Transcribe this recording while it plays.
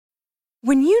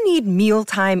When you need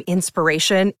mealtime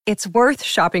inspiration, it's worth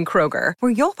shopping Kroger,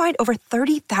 where you'll find over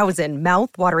 30,000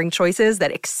 mouth-watering choices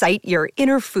that excite your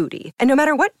inner foodie. And no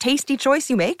matter what tasty choice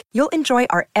you make, you'll enjoy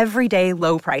our everyday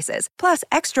low prices, plus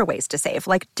extra ways to save,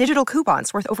 like digital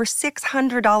coupons worth over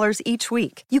 $600 each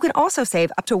week. You can also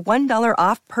save up to $1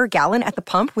 off per gallon at the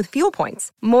pump with fuel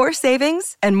points. More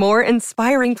savings and more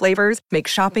inspiring flavors make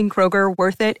shopping Kroger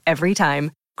worth it every time.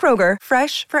 Kroger,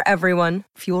 fresh for everyone.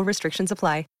 Fuel restrictions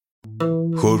apply.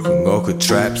 Хөрхөн охид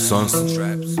trap сонсон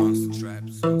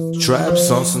trap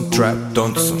сонсон trap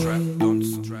донсон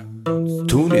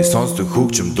түүний сонсдог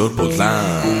хөгжим дур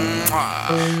булаан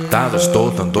даадаш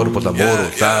дуулан дур булаа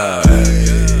мууруулаа.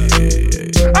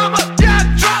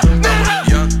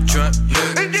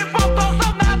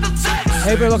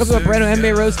 Hey everybody, welcome to a brand new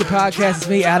NBA Roasted podcast. It's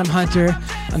me, Adam Hunter.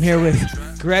 I'm here with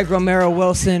Greg Romero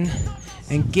Wilson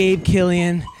and Gabe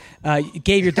Killian.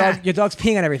 Gabe, your dog's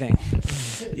peeing on everything.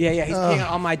 Yeah, he's peeing on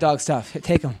all my dog stuff.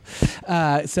 Take him.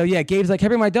 So yeah, Gabe's like, "Hey,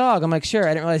 bring my dog." I'm like, "Sure." I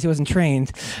didn't realize he wasn't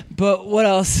trained. But what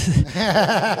else? What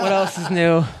else is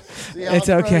new? Yeah, it's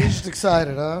okay. You're just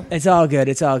excited, huh? It's all good.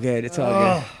 Good.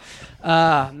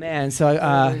 Man. So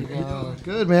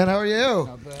good, man. How are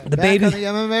you? The Back baby on the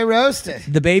MMA Roasted.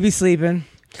 The baby's sleeping.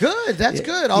 Good. That's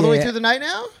good. All the way through the night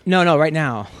now? No, right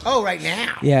now. Oh, right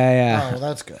now. Yeah. Oh, well,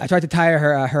 that's good. I tried to tire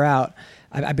her out.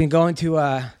 I've been going to.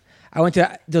 I went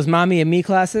to those mommy and me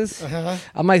classes. Uh-huh.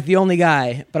 I'm like the only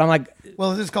guy, but I'm like.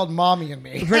 Well, this is called Mommy and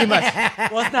Me. Pretty much.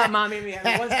 Well, it's not Mommy and Me. I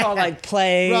mean, one's called like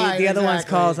Play. Right, the other one's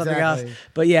called something else.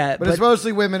 But yeah. But it's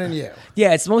mostly women and you.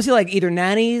 Yeah, it's mostly like either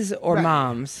nannies or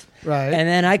moms. Right. And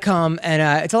then I come and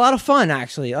it's a lot of fun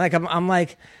actually. Like I'm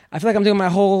like I feel like I'm doing my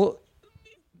whole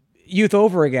youth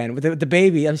over again with the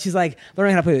baby. I mean, she's like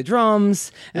learning how to play the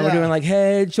drums, and we're doing like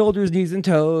head, shoulders, knees, and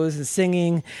toes, and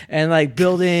singing, and like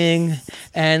building,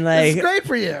 and like it's great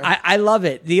for you. I love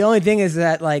it. The only thing is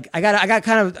that like I got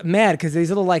kind of mad because these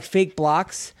little like fake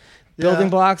blocks, building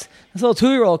blocks. This little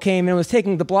 2-year-old came and was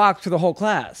taking the blocks for the whole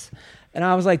class. And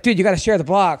I was like, dude, you got to share the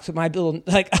blocks with my little,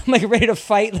 like, I'm like ready to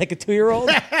fight like a 2-year-old.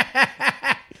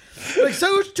 Like, so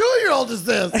whose 2-year-old is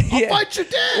this? I'll fight your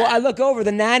dad. Well, I look over,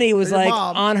 the nanny was like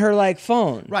mom. on her like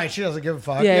phone. Right, she doesn't give a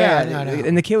fuck. Yeah. I know.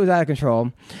 And the kid was out of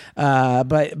control.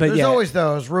 But There's always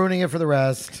those ruining it for the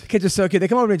rest. Kids are so cute. They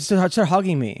come over and just start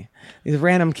hugging me. These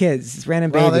random kids, these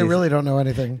random babies. Well, they really don't know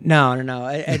anything. No.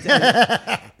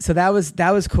 So that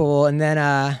was cool. And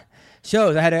then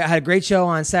shows. I had a great show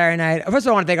on Saturday night. First of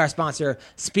all, I want to thank our sponsor,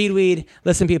 Speedweed.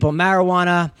 Listen, people,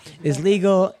 marijuana is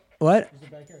legal. What? Is the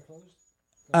backyard closed?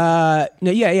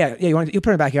 No, yeah. You put it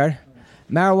in the backyard.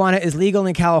 Marijuana is legal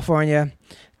in California,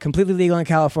 completely legal in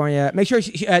California. Make sure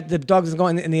the dog doesn't go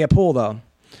in the pool though.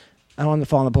 I don't want them to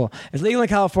fall in the pool. It's legal in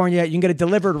California. You can get it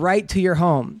delivered right to your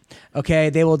home.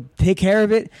 Okay, they will take care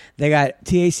of it. They got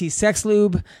THC sex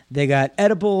lube. They got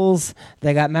edibles.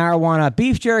 They got marijuana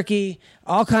beef jerky.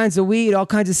 All kinds of weed. All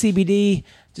kinds of CBD.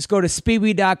 Just go to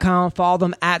speedweed.com. Follow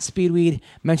them at Speedweed.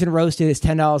 Mention Roasted. It's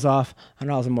 $10 off.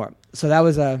 $100 or more. So that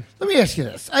was a. Let me ask you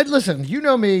this. Listen, you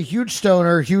know me, huge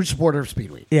stoner, huge supporter of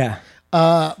Speedweed. Yeah.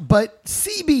 But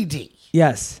CBD.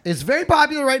 Yes. It's very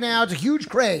popular right now. It's a huge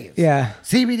craze. Yeah.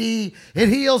 CBD, it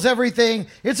heals everything.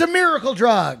 It's a miracle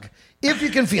drug if you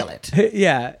can feel it.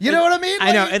 Yeah. You know what I mean?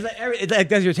 I know. It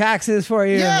does your taxes for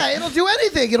you. Yeah, it'll do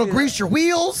anything. It'll grease your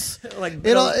wheels.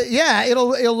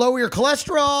 It'll lower your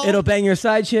cholesterol. It'll bang your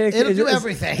side chick. It'll do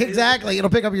everything. Exactly.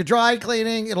 It'll pick up your dry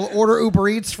cleaning. It'll order Uber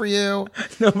Eats for you.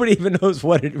 Nobody even knows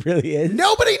what it really is.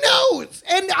 Nobody knows.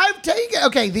 And I've taken.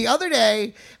 Okay, the other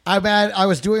day I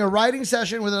was doing a writing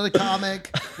session with another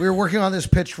comic. We were working on this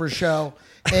pitch for a show.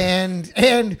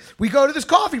 And we go to this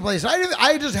coffee place.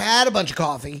 I just had a bunch of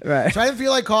coffee, right? So I didn't feel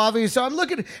like coffee. So I'm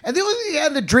looking, and the only thing he had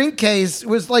in the drink case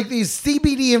was like these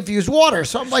CBD infused water.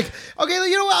 So I'm like, okay,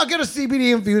 you know what? I'll get a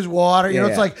CBD infused water. You know,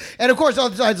 it's like, and of course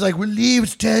on the side it's like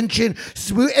relieves tension,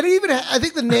 smooth, and it even I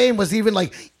think the name was even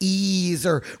like ease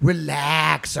or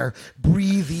relax or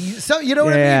breathe ease. So you know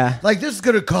what I mean? Like this is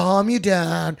gonna calm you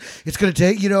down. It's gonna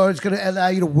take it's gonna allow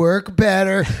you to work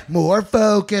better, more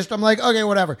focused. I'm like, okay,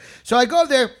 whatever. So I go up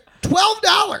there,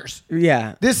 $12.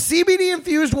 Yeah. This CBD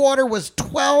infused water was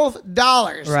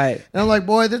 $12. Right. And I'm like,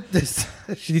 boy, this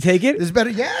should you take it? This is better.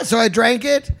 Yeah. So I drank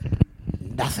it.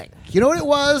 Nothing. You know what it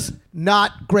was?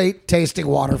 Not great tasting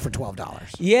water for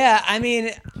 $12. Yeah. I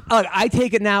mean, look, I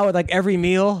take it now with like every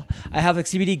meal. I have like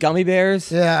CBD gummy bears.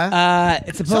 Yeah.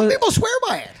 Some people swear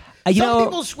by it. Some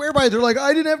people swear by it. They're like,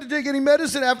 I didn't have to take any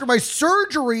medicine after my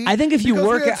surgery. I think if you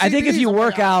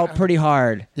work out pretty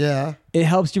hard, it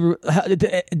helps you.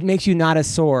 It makes you not as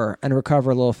sore and recover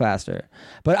a little faster.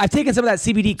 But I've taken some of that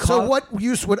CBD. So what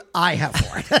use would I have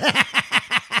for it?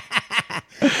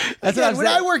 That's what I'm when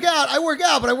saying. I work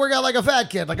out, but I work out like a fat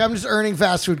kid. Like I'm just earning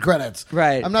fast food credits.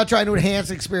 Right. I'm not trying to enhance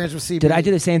the experience with CBD. Dude, I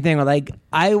do the same thing. Where, like,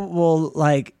 I will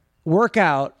like work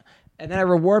out, and then I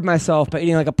reward myself by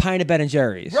eating like a pint of Ben and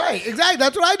Jerry's. Right, exactly.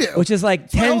 That's what I do. Which is like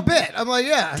my 10 whole bit. I'm like,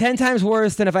 10 times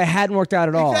worse than if I hadn't worked out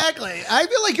at all. Exactly. I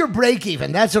feel like you're break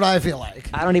even. That's what I feel like.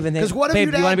 I don't even think. 'Cause what if Babe,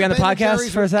 you'd do you want to be on have the Ben and podcast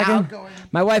Jerry's for a second? outgoing-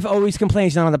 My wife always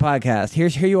complains she's not on the podcast. Here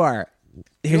you are.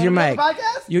 Here's your wanna mic. be on the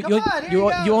podcast? Come on, here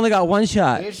you go. You only got one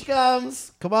shot. Here she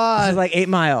comes. Come This on. is like 8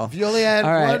 Mile. If you only had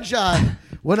All right. one shot,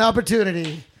 one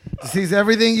opportunity to seize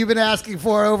everything you've been asking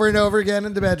for over and over again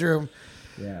in the bedroom,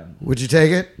 would you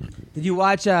take it? Did you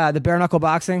watch the bare knuckle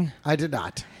boxing? I did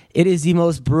not. It is the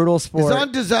most brutal sport. It's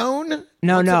on DAZN?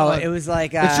 No, What's no. on? It was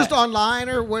like It's just online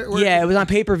or where? yeah, it was on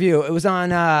pay-per-view. It was on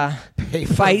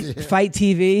Fight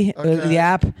TV, Okay. the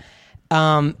app.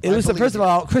 It was believe first of you.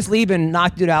 all, Chris Lieben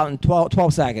knocked it out in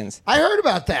 12 seconds. I heard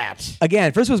about that.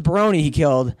 Again, first was Baroni he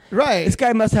killed. Right. This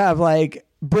guy must have like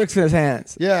bricks in his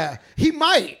hands. Yeah, he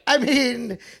might. I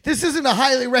mean, this isn't a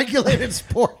highly regulated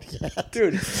sport yet,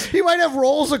 Dude. He might have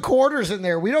rolls of quarters in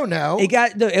there. We don't know.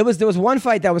 There was one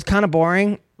fight that was kind of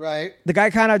boring. Right. The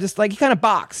guy kind of just like he kind of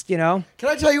boxed, you know. Can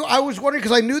I tell you? I was wondering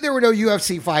because I knew there were no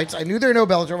UFC fights. I knew there were no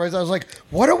Bellator fights. I was like,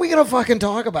 what are we gonna fucking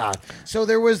talk about? So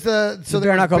there was the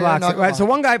Bare knuckle boxing, right? So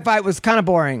one guy fight was kind of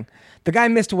boring. The guy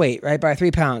missed weight, right, by 3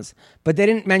 pounds, but they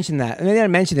didn't mention that. I mean, they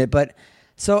didn't mention it, but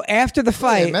so after the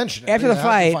fight, after the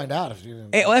fight, find out if you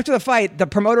after the fight, the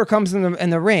promoter comes in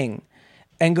the ring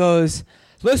and goes,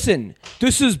 "Listen,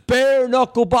 this is bare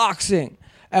knuckle boxing,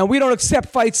 and we don't accept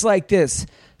fights like this.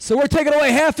 So we're taking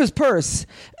away half his purse."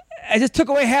 I just took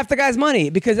away half the guy's money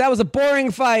because that was a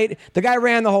boring fight. The guy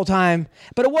ran the whole time,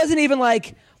 but it wasn't even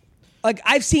like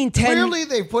I've seen 10. Clearly,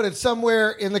 they put it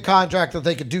somewhere in the contract that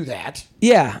they could do that.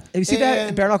 Yeah, you see that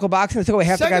And bare knuckle boxing? They took away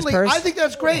half Secondly, the guy's purse. I think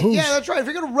that's great. Yeah, that's right. If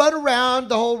you're going to run around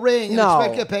the whole ring and No.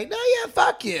 expect to get paid, no, yeah,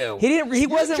 fuck you. He didn't. He Your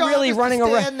wasn't job really is to running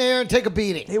around. stand there and take a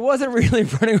beating. He wasn't really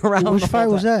running around. Which the fight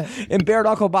whole was time. that? In bare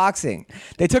knuckle boxing.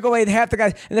 They took away half the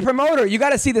guys. And the promoter, you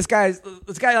got to see this guy.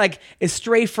 This guy like is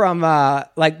straight from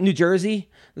like New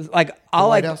Jersey. Like I'll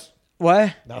White like House?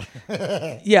 what? No.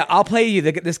 Yeah, I'll play you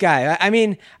this guy. I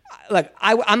mean, look,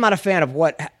 I'm not a fan of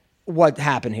what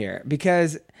happened here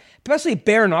because especially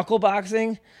bare knuckle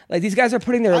boxing. Like these guys are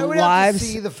putting their I would lives. have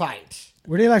to see the fight.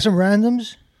 Were they like some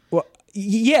randoms? Well,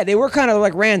 yeah, they were kind of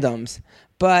like randoms,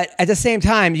 but at the same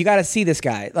time, you got to see this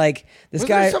guy. Like this Was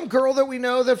guy, there some girl that we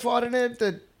know that fought in it?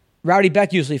 That Rowdy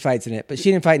Beck usually fights in it, but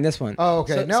she didn't fight in this one. Oh,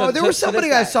 okay. So- There was so somebody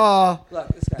this I guy- saw Look,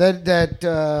 this guy.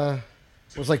 that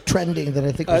was like trending that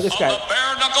I think was This On guy. the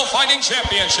Bare Knuckle Fighting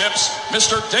Championships,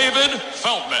 Mr. David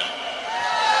Feldman.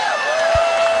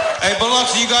 Hey,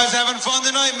 Biloxi, you guys having fun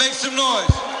tonight? Make some noise.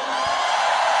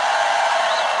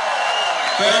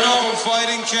 Bare Knuckle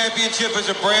Fighting Championship is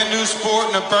a brand new sport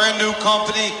and a brand new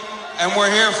company, and we're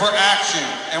here for action.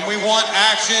 And we want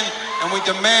action, and we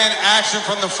demand action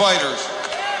from the fighters.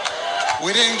 We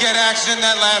didn't get action in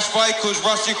that last fight because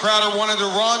Rusty Crowder wanted to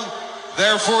run.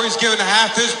 Therefore, he's given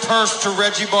half his purse to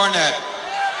Reggie Barnett.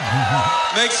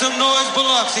 Make some noise,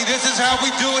 Biloxi. This is how we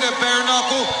do it at Bare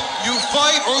Knuckle. You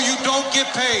fight or you don't get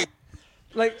paid.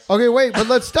 Like, Okay, wait, but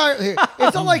let's start here.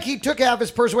 It's not like he took half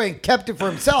his purse away and kept it for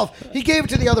himself. He gave it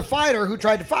to the other fighter who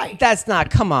tried to fight. that's not.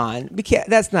 Come on, we can't,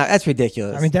 that's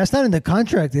ridiculous. I mean, that's not in the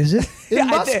contract, is it? It Yeah,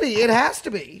 I must did. be. It has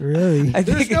to be. Really? I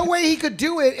There's think no way he could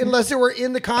do it unless it were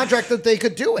in the contract that they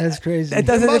could do it. That's crazy. It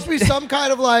There doesn't. must be some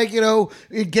kind of like,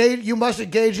 you must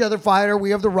engage the other fighter.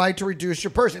 We have the right to reduce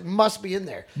your purse. It must be in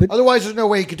there. But- Otherwise, there's no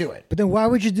way he could do it. But then why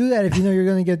would you do that if you know you're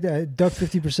going to get ducked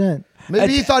 50%?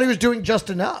 Maybe he thought he was doing just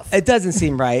enough. It doesn't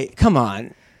seem right. Come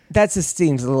on, that just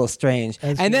seems a little strange.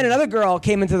 That's And then weird. another girl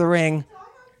came into the ring.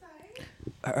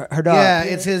 Her dog. Yeah,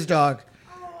 it's his dog.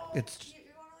 It's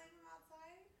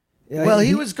well,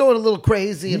 he was going a little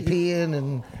crazy and peeing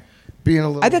and being a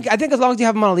little. I think as long as you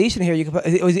have him on a leash in here, you can. Put,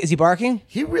 is he barking?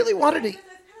 he really wanted to. It's kind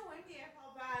of windy. I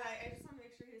felt bad. I just want to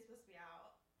make sure he's supposed to be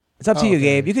out. It's up to you,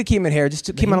 Gabe. You could keep him in here. Just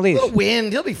keep him on a leash. A little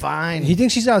wind. He'll be fine. He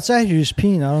thinks he's outside. You're just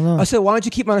peeing. I don't know. Oh, so why don't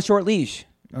you keep him on a short leash?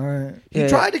 All right. He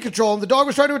tried to control him. The dog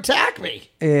was trying to attack me.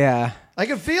 Yeah. I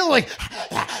could feel like.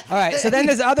 All right. So then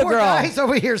this other Poor girl. guy's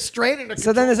over here straining.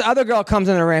 So then this other girl comes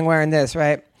in the ring wearing this,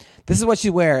 right? This is what she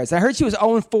wears. I heard she was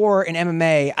 0-4 in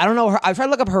MMA. I don't know. I tried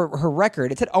to look up her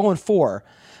record. It said 0-4,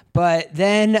 but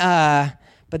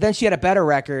then she had a better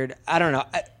record. I don't know.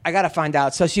 I got to find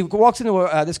out. So she walks into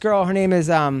this girl. Her name is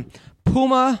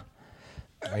Puma.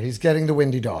 All right, he's getting the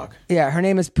windy dog. Yeah, her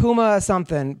name is Puma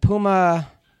something. Puma.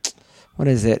 What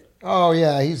is it? Oh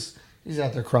yeah, he's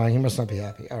out there crying. He must not be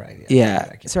happy. All right.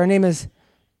 Yeah. So her name is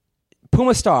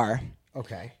Puma Star.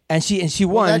 Okay. And she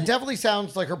won. That definitely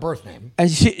sounds like her birth name.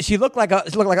 And she looked like a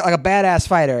badass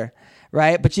fighter,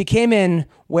 right? But she came in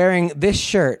wearing this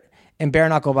shirt in bare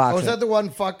knuckle boxing. Oh, is that the one?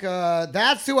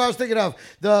 That's who I was thinking of.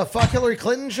 The fuck Hillary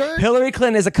Clinton shirt. Hillary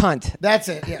Clinton is a cunt. That's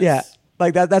it. Yes. Yeah,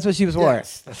 like that. That's what she was wearing.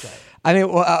 Yes, that's right. I mean,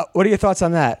 what are your thoughts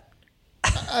on that?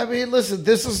 I mean, listen.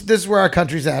 This is where our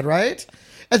country's at, right?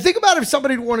 And think about if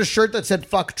somebody had worn a shirt that said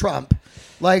 "fuck Trump."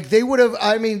 Like they would have.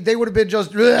 I mean, they would have been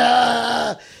just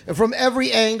from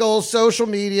every angle, social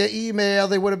media, email.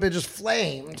 They would have been just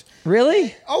flamed.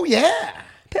 Really? Oh yeah.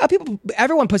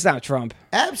 Everyone puts down Trump.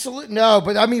 Absolutely no,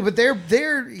 but I mean, but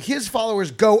his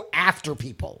followers go after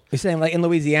people. You're saying like in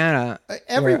Louisiana,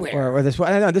 everywhere. or this?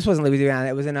 No, this wasn't Louisiana.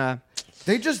 It was in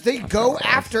They go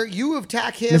after you,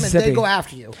 attack him, and they go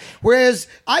after you. Whereas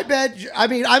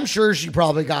I'm sure she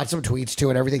probably got some tweets too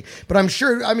and everything. But I'm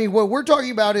sure, what we're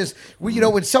talking about is,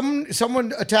 when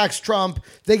someone attacks Trump,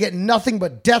 they get nothing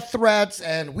but death threats,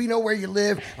 and we know where you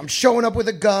live. I'm showing up with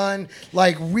a gun,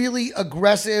 like really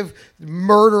aggressive,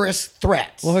 murderous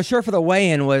threats. Well, her shirt for the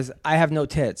weigh-in was, "I have no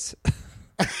tits."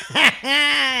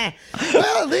 Well,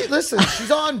 listen, she's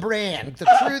on brand. The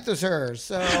truth is hers.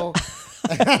 So.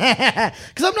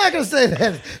 Because I'm not going to say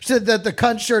that the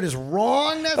cunt shirt is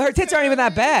wrong. But her tits aren't even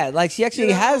that bad. Like she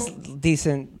actually has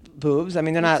decent boobs. I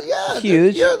mean, they're not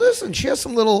huge. Yeah, listen, she has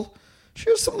some little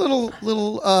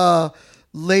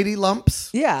lady lumps.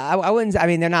 Yeah, I wouldn't. I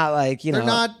mean, they're not like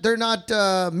They're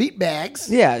not meat bags.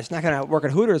 Yeah, she's not going to work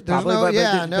at Hooters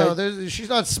probably. She's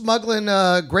not smuggling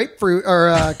grapefruit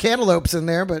or cantaloupes in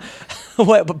there. But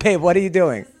But babe, what are you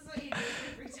doing?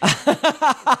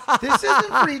 This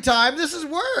isn't free time. This is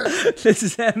work. This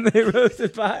is Emily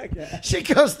Roasted Podcast. She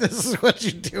goes, "This is what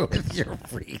you do with your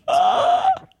free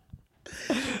time."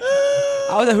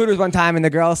 I was at Hooters one time, and the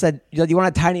girl said, "Do you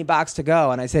want a tiny box to go?"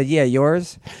 And I said, "Yeah,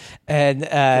 yours." And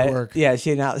good work. Yeah,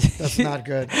 that's not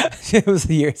good. It was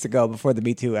years ago, before the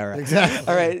Me Too era. Exactly.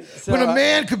 All right. So, but a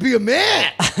man could be a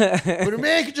man. But a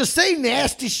man could just say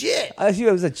nasty shit. I assume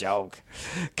it was a joke.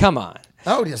 Come on.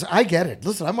 Oh, yes, I get it.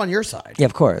 Listen, I'm on your side. Yeah,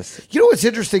 of course. You know what's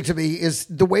interesting to me is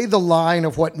the way the line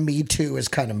of what Me Too has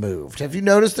kind of moved. Have you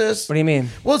noticed this? What do you mean?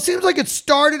 Well, it seems like it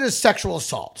started as sexual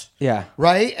assault. Yeah.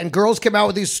 Right? And girls came out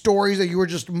with these stories that you were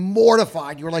just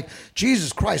mortified. You were like,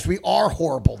 Jesus Christ, we are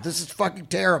horrible. This is fucking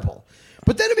terrible.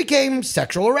 But then it became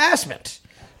sexual harassment.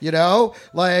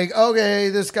 Like, okay,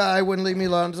 this guy wouldn't leave me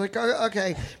alone. It's like,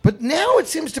 okay. But now it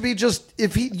seems to be just,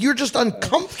 you're just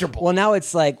uncomfortable. Well, now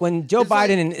it's like when Joe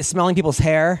Biden is smelling people's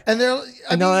hair. And they're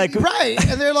like, right.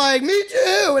 And they're like, me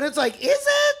too. And it's like, is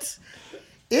it?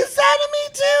 Is that a Me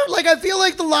Too? Like, I feel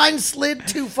like the line slid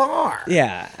too far.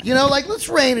 Yeah. Let's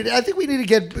rein it. I think we need to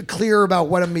get clear about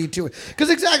what a Me Too is.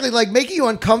 Because exactly, like, making you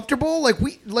uncomfortable,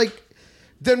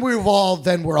 then we're all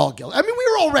guilty. I mean, we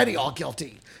were already all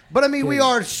guilty. But I mean, we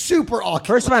are super awkward.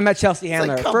 First time I met Chelsea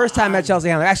Handler.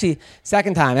 Actually,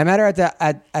 second time. I met her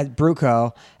at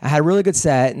Bruco. I had a really good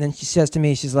set, and then she says to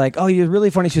me, she's like, "Oh, you're really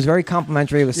funny." She was very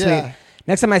complimentary. It was sweet.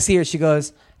 Next time I see her, she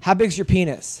goes, "How big's your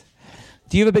penis?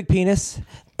 Do you have a big penis?"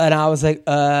 And I was like,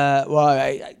 "Well,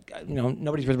 I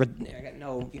nobody's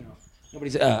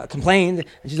complained."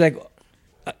 And she's like,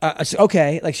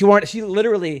 "Okay." Like she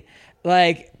literally,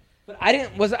 like, but I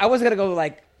wasn't gonna go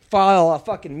like file a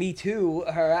fucking Me Too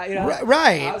her,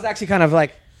 Right. I was actually kind of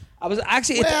like,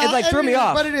 it threw me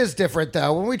off. But it is different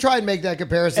though. When we try and make that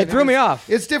comparison, it threw me off.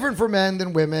 It's different for men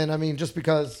than women. I mean, just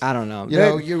because I don't know.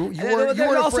 You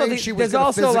weren't afraid she was going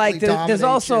to physically dominate you. There's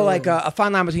also like a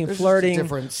fine line between flirting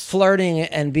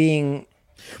and being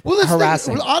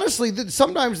harassing. Honestly,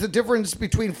 sometimes the difference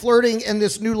between flirting and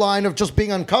this new line of just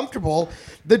being uncomfortable,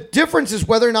 the difference is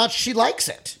whether or not she likes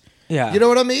it. Yeah. You know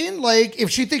what I mean? Like, if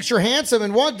she thinks you're handsome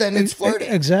and then it's flirting.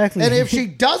 Exactly. And if she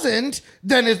doesn't,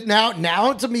 then it's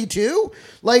now it's a Me Too.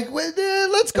 Like,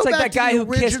 let's go back to the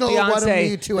original what a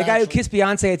Me Too. The guy who kissed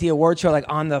Beyonce at the award show, like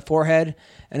on the forehead,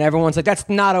 and everyone's like, "That's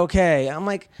not okay." I'm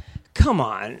like, come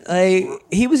on. Like,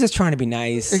 he was just trying to be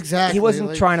nice. Exactly. He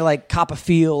wasn't trying to like cop a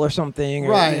feel or something.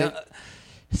 Right.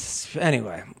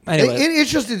 Anyway. It's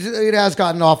just it has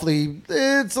gotten awfully.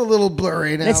 It's a little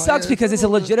blurry now. And it sucks because it's a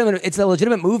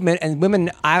legitimate movement, and women.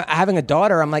 Having a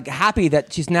daughter, I'm like happy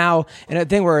that she's now in a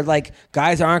thing where like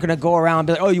guys aren't going to go around and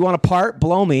be like, "Oh, you want a part?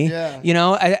 Blow me."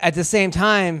 Yeah. At the same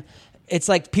time, it's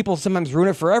like people sometimes ruin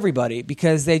it for everybody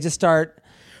because they just start.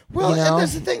 Well, and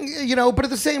that's the thing, but at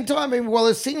the same time,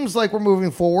 it seems like we're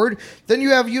moving forward. Then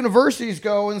you have universities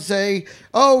go and say,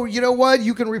 "Oh, you know what?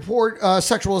 You can report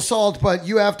sexual assault, but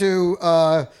you have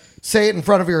to say it in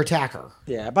front of your attacker.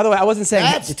 Yeah. By the way, I wasn't saying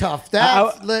That's tough.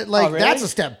 That's really? That's a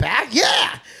step back.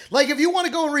 Yeah. Like if you want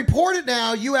to go and report it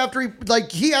now, you have to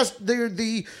he has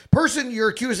the person you're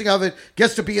accusing of it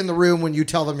gets to be in the room when you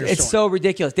tell them your story. It's so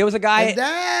ridiculous. There was a guy.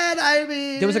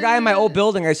 There was a guy in my old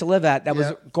building I used to live at that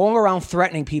was going around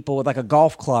threatening people with like a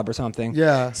golf club or something.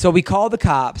 Yeah. So we called the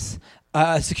cops.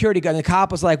 Security guard, and the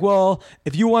cop was like, well,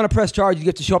 if you want to press charges, you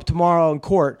have to show up tomorrow in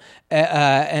court.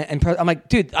 I'm like,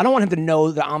 dude, I don't want him to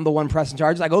know that I'm the one pressing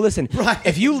charges. I go, listen,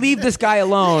 if you leave this guy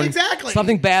alone,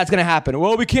 something bad's going to happen.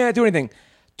 Well, we can't do anything.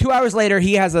 2 hours later,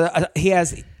 he has a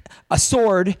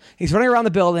sword. He's running around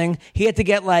the building. He had to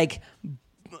get like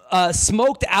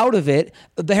smoked out of it.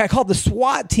 They had called the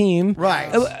SWAT team.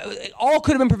 Right. All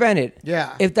could have been prevented.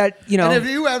 Yeah. If that, And if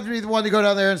you have to be the one to go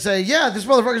down there and say, yeah, this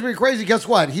motherfucker's being crazy, guess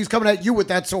what? He's coming at you with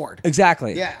that sword.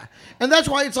 Exactly. Yeah. And that's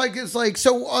why it's like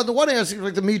so on the one hand, it seems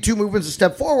like the Me Too movement's a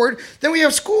step forward. Then we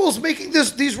have schools making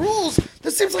these rules.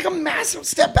 This seems like a massive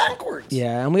step backwards.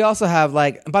 Yeah. And we also have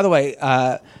by the way,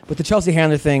 with the Chelsea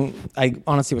Handler thing, I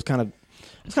honestly was kind of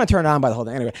turned on by the whole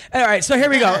thing. Anyway, all right, so here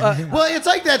we go. Well, it's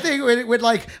like that thing with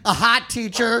like a hot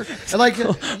teacher. And like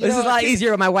this is a lot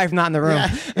easier with my wife not in the room.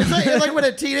 Yeah. It's like when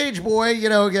a teenage boy,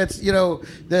 gets,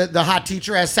 the hot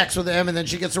teacher has sex with him, and then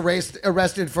she gets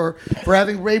arrested for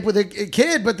having rape with a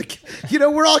kid. But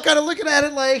we're all kind of looking at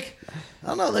it like, I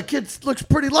don't know, the kid looks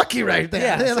pretty lucky right there.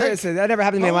 Yeah, seriously, that never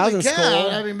happened to me when I was in school.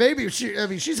 I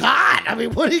mean, she's hot. I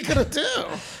mean, what are you gonna do?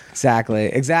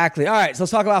 Exactly. All right, so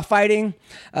let's talk about fighting.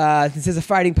 This is a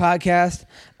fighting podcast.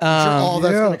 All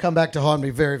that's going to come back to haunt me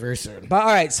very, very soon. But all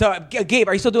right, so Gabe,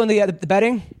 are you still doing the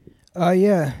betting?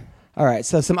 Yeah. All right,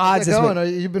 so some odds. How's it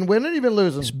going? You've been winning. You've been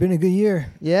losing. It's been a good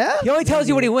year. Yeah. He only tells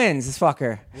you what he wins. This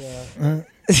fucker. Yeah.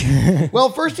 Well,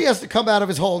 first he has to come out of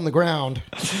his hole in the ground.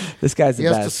 This guy's the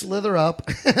best. He has to slither up.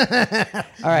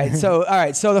 All right,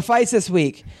 so the fights this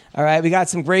week. All right, we got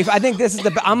some great. I think this is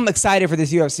I'm excited for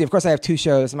this UFC. Of course, I have two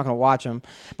shows. I'm not going to watch them.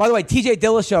 By the way, TJ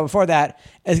Dillashaw before that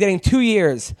is getting 2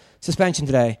 years suspension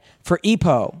today for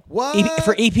EPO. What?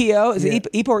 For EPO? Is it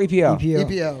EPO or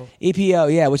EPO?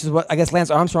 EPO, yeah, which is what I guess Lance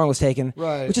Armstrong was taking.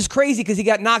 Right. Which is crazy because he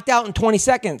got knocked out in 20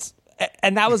 seconds.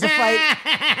 And that was the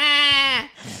fight.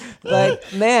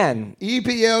 Like, man.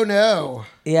 EPO, no.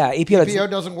 Yeah, EPO.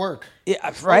 EPO doesn't work.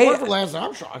 Yeah, right? It worked for Lance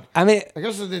Armstrong. I mean, I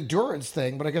guess it's an endurance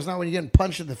thing, but I guess not when you're getting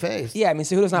punched in the face. Yeah, I mean,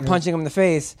 Cejudo's not punching him in the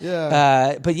face.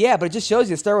 Yeah. But it just shows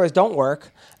you steroids don't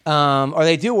work. Or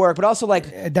they do work, but also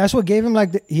like... That's what gave him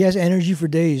he has energy for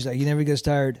days. Like he never gets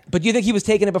tired. But do you think he was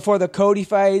taking it before the Cody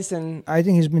fights? And I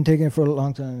think he's been taking it for a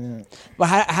long time, yeah. But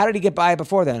how did he get by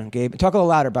before then, Gabe? Talk a little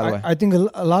louder, by the way. I think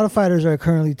a lot of fighters are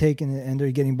currently taking it and they're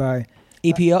getting by.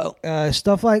 EPO?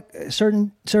 Stuff like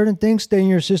certain things stay in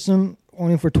your system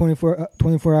only for 24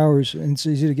 hours, and it's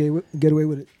easy to get away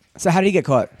with it. So how did he get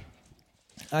caught?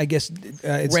 I guess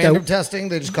it's random testing.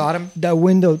 They just caught him. That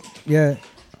window, yeah,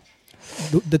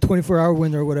 the 24-hour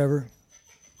window or whatever.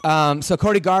 So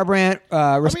Cody Garbrandt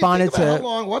responded to how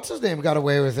long. What's his name got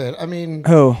away with it? I mean,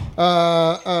 who?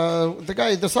 The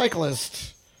guy, the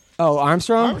cyclist. Oh,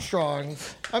 Armstrong.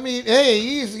 I mean, hey,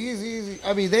 easy.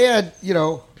 I mean, they had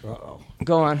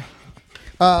Go on.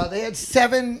 They had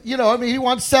 7, he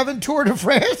won 7 Tour de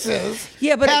France's.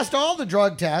 Yeah, but passed all the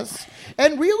drug tests.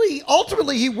 And really,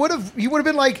 ultimately, he would have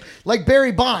been like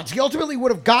Barry Bonds. He ultimately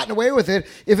would have gotten away with it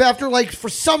if after, for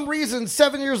some reason,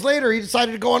 7 years later, he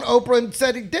decided to go on Oprah and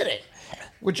said he did it,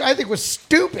 which I think was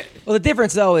stupid. Well, the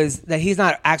difference, though, is that he's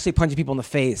not actually punching people in the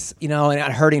face, and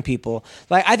not hurting people.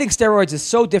 Like, I think steroids is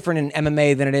so different in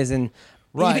MMA than it is in...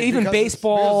 Right, even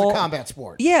baseball. It's a combat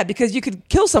sport. Yeah, because you could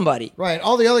kill somebody. Right.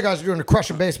 All the other guys are doing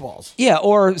crushing baseballs. Yeah,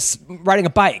 or riding a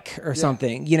bike or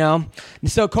something,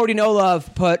 So Cody No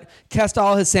Love test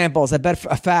all his samples. I bet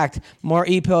a fact more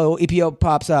EPO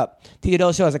pops up. TJ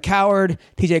Dillashaw is a coward.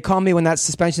 TJ, call me when that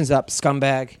suspension's up,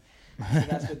 scumbag.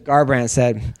 That's what Garbrandt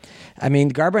said. I mean,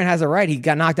 Garbrandt has a right. He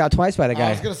got knocked out twice by the guy.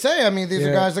 I was going to say, these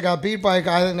are guys that got beat by a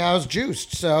guy that now is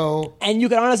juiced. So, and you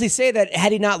can honestly say that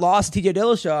had he not lost to TJ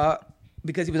Dillashaw,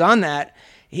 because he was on that,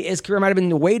 his career might have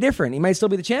been way different. He might still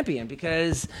be the champion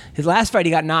because his last fight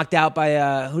he got knocked out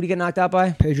by who did he get knocked out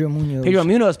by? Pedro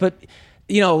Munoz. But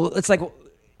it's like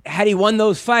had he won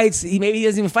those fights, maybe he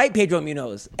doesn't even fight Pedro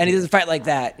Munoz, and he doesn't fight like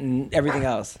that and everything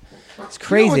else. It's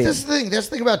crazy. That's the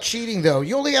thing about cheating, though.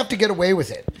 You only have to get away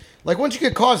with it. Like once you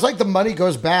get caught, it's like the money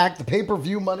goes back. The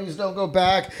pay-per-view monies don't go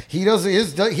back.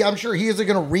 I'm sure he isn't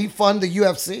going to refund the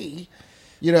UFC.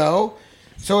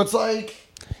 So it's like.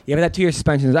 Yeah, but that 2-year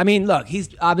suspension. I mean, look, he's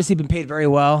obviously been paid very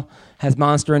well, has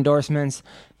monster endorsements,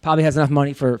 probably has enough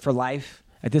money for life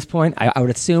at this point. I would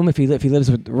assume if he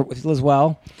lives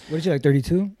well. What is he, like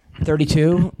 32?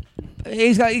 32.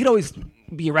 He could always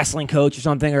be a wrestling coach or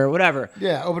something or whatever.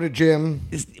 Yeah, open a gym.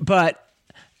 But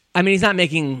I mean, he's not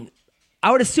making.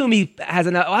 I would assume he has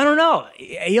enough. I don't know.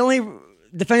 He only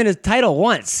defended his title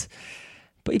once,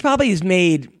 but he probably has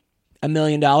made $1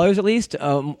 million at least,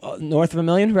 north of $1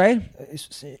 million, right?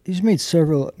 He's made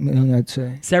several million, I'd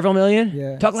say. Several million?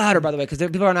 Yeah. Talk louder, by the way, because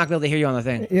people are not going to be able to hear you on the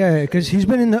thing. Yeah, because he's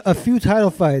been in a few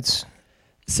title fights.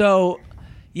 So,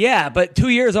 yeah, but 2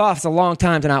 years off is a long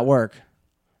time to not work.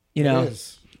 You know, It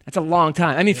is. That's a long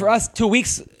time. I mean, for us, 2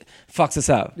 weeks fucks us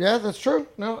up. Yeah, that's true.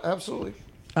 No, absolutely.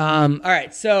 All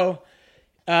right, so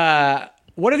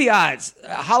what are the odds?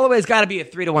 Holloway's got to be a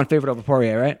 3-1 favorite over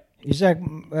Poirier, right? He's like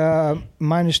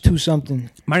 -2 something.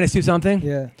 -2 something?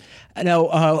 Yeah.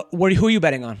 No, who are you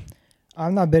betting on?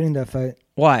 I'm not betting that fight.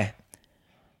 Why?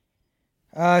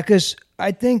 Because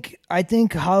I think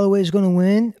Holloway's going to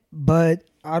win, but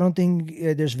I don't think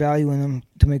there's value in him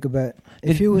to make a bet.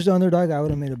 If he was the underdog, I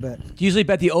would have made a bet. Do you usually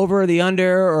bet the over or the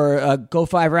under or go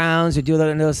 5 rounds or do that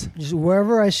in those? Just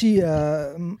wherever I see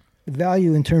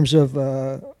value in terms of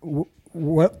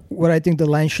what I think the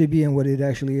line should be and what it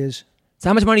actually is. So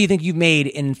how much money do you think you've made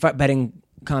in betting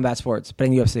combat sports,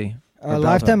 betting UFC?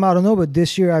 Lifetime, I don't know, but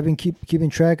this year I've been keeping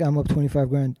track. I'm up 25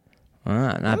 grand.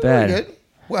 Not That's bad. pretty good.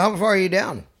 Well, how far are you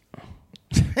down?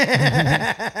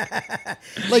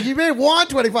 Like you made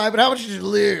 125, but how much did you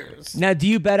lose? Now, do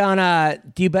you bet on?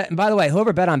 Do you bet? And by the way,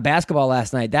 whoever bet on basketball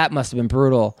last night, that must have been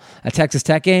brutal. A Texas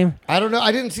Tech game. I don't know.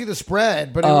 I didn't see the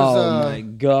spread, but it was. Oh my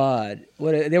god!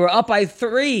 They were up by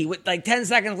 3 with like 10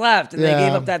 seconds left, and they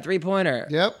gave up that 3-pointer.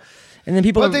 Yep. And then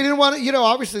people. But they didn't want to.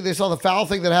 Obviously they saw the foul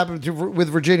thing that happened with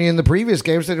Virginia in the previous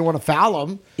games. So they didn't want to foul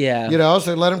him. Yeah.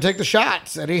 So they let him take the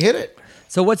shots, and he hit it.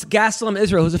 So what's Gastelum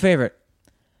Israel? Who's the favorite?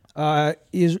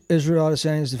 Israel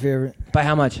Adesanya is the favorite. By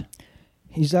how much?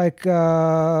 He's like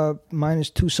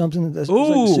 -2 something. That's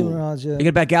like similar odds. Yeah. You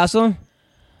gonna bet Gastelum?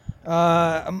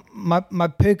 My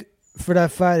pick for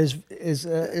that fight is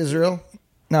Israel.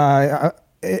 Nah,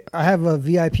 I have a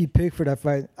VIP pick for that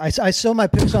fight. I sell my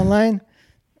picks online,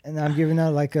 and I'm giving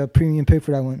out like a premium pick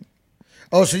for that one.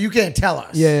 Oh, so you can't tell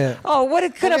us? Yeah. Oh, what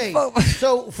it could have.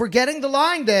 So forgetting the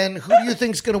line, then who do you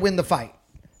think's going to win the fight?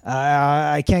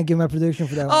 I can't give my prediction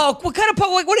for that one. Oh, what kind of?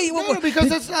 What are you? No, because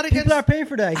that's not against. People are paying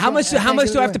for that. How much do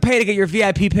I have to pay to get your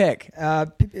VIP pick?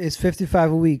 It's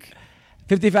 $55 a week.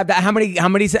 55. How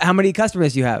many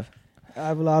customers do you have? I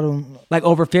have a lot of them. Like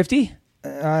over 50?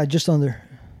 Just under.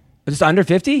 Just under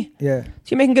 50? Yeah. So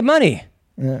you're making good money.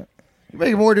 Yeah. You're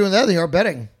making more doing that than you are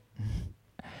betting.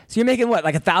 So you're making what,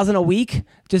 like $1,000 a week,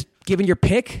 just giving your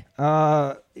pick?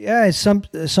 Yeah. Some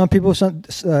people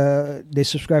they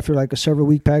subscribe for like a several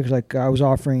week package. Like I was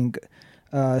offering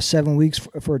 7 weeks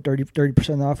for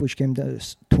 30% off, which came to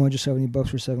 $270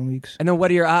 for 7 weeks. And then what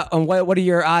are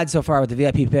your odds so far with the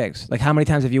VIP picks? Like how many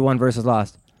times have you won versus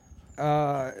lost?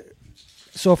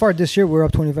 So far this year we're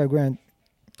up 25 grand.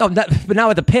 Oh, but not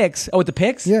with the picks. Oh, with the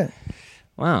picks? Yeah.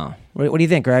 Wow. What do you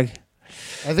think, Greg?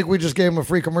 I think we just gave him a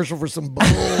free commercial for some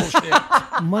bullshit.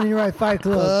 Money Right Fight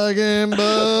Club. Fucking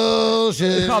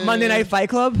bullshit. It's called Monday Night Fight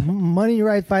Club? Money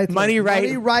Right Fight Club. Money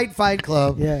Right Fight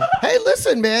Club. Yeah. Hey,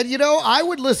 listen, man. I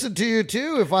would listen to you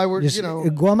too if I were, Just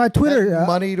go on my Twitter. had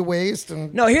money to waste.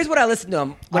 And No, here's what I listen to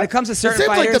them. When it comes to it certain seems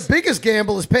fighters. like the biggest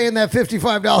gamble is paying that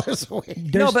 $55 a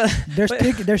week.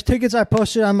 There's tickets I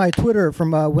posted on my Twitter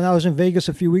from when I was in Vegas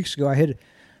a few weeks ago. I hit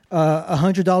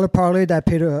 $100 parlay that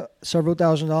paid several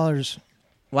 $1,000s.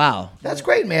 Wow. That's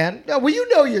great, man. No, well, you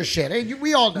know your shit. Eh?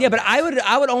 We all know. Yeah, but I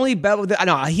would only bet with. I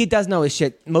know he does know his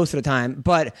shit most of the time.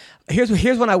 But here's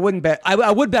when I wouldn't bet.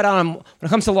 I would bet on him when it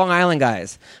comes to Long Island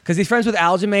guys because he's friends with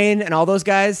Aljamain and all those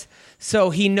guys. So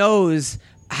he knows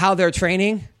how they're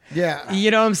training. Yeah.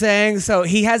 You know what I'm saying? So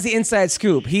he has the inside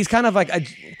scoop. He's kind of like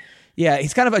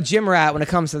he's kind of a gym rat when it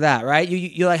comes to that, right?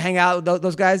 You like hang out with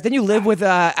those guys. Then you live with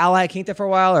Ali Quinta for a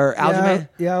while or Aljamain?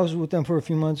 Yeah, I was with them for a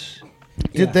few months.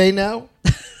 Did they know?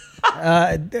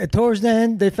 Towards the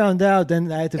end, they found out.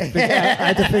 Then I had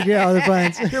to figure out the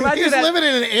plans. He was living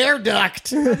in an air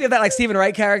duct. You have that like Stephen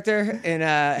Wright character in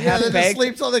Half then Baked. he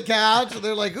sleeps on the couch, and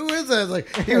they're like, "Who is that?" It's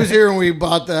like he was here when we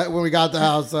got the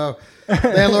house. So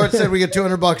landlord said we get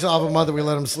 $200 off a month, and we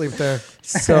let him sleep there.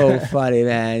 So funny,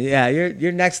 man. Yeah,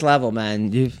 you're next level,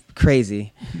 man. You're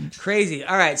crazy.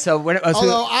 All right, so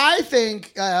although I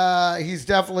think he's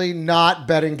definitely not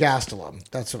betting Gastelum.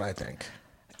 That's what I think.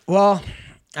 Well,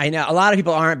 I know a lot of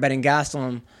people aren't betting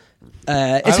Gastelum.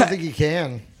 I don't think he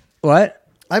can. What?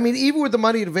 I mean, even with the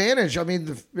money advantage, we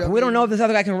don't know if this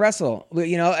other guy can wrestle.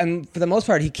 And for the most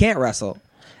part, he can't wrestle.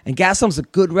 And Gastelum's a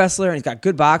good wrestler, and he's got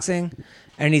good boxing,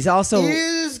 and he's also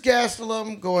Is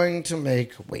Gastelum going to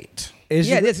make weight?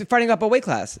 It's fighting up a weight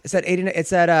class. It's at 80.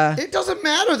 It's at. It doesn't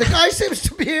matter. The guy seems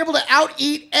to be able to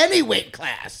out-eat any weight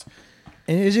class.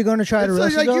 And is he going to try to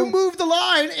wrestle? Like you move the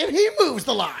line, and he moves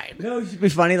the line. No, it should be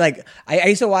funny. Like I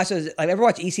used to watch those. Like ever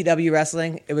watch ECW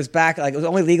wrestling? It was back. Like it was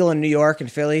only legal in New York and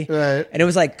Philly. Right. And it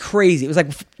was like crazy. It was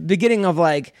like beginning of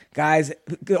like guys.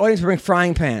 The audience would bring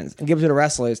frying pans and give them to the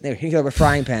wrestlers. They would hit over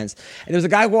frying pans. And there was a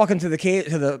guy walking to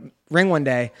the ring one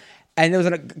day, and there was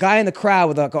a guy in the crowd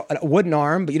with a wooden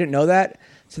arm, but you didn't know that.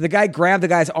 So the guy grabbed the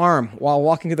guy's arm while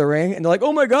walking to the ring, and they're like,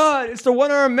 "Oh my God, it's the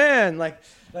one-armed man!" Like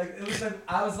it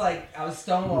was like I was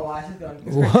stoned while watching.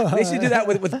 They should do that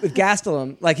with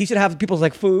Gastelum. Like he should have people's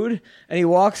like food, and he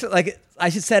walks like I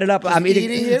should set it up. I'm eating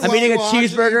a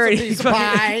cheeseburger, and a piece of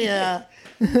pie. Yeah,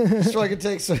 so I can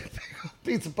take some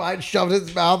piece of pie and shove it in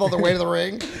his mouth on the way to the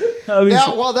ring.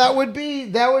 That would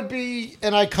be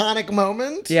an iconic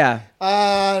moment. Yeah,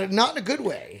 not in a good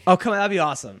way. Oh come on, that'd be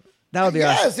awesome. That would be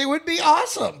awesome. Yes, it would be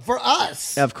awesome for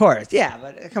us. Of course, yeah,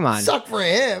 but come on, suck for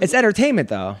him. It's entertainment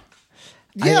though.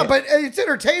 Yeah, but it's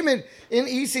entertainment in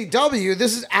ECW.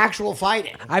 This is actual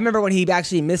fighting. I remember when he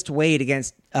actually missed weight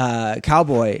against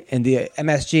Cowboy in the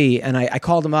MSG, and I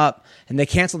called him up, and they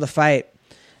canceled the fight.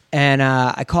 And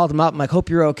I called him up. I'm like, "Hope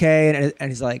you're okay."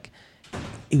 And he's like,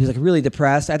 he was like really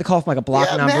depressed. I had to call from like a block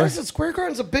number. Madison Square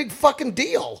Garden's a big fucking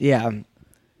deal. Yeah.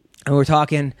 And we're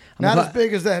talking. Not as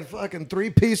big as that fucking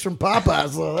 3-piece from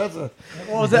Popeyes, though. That's a.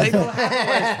 What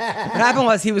happened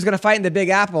was he was going to fight in the Big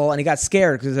Apple, and he got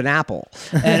scared because it was an apple.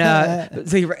 And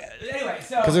anyway,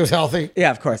 because it was healthy. Yeah,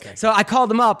 of course. Okay. So I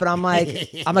called him up, and I'm like,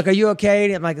 "Are you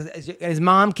okay?" And I'm like, and his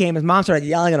mom came. His mom started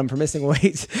yelling at him for missing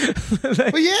weight.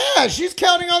 But yeah, she's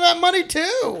counting on that money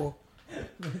too.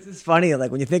 This is funny,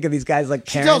 like when you think of these guys, like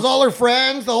she tells all her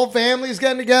friends, the whole family's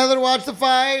getting together to watch the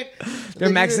fight. They're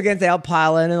Mexicans, they all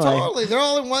pile in. And totally, they're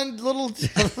all in one little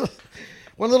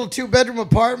 2-bedroom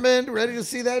apartment, ready to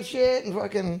see that shit, and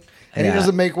fucking. And he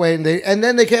doesn't make weight, and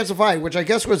then they cancel the fight, which I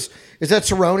guess is that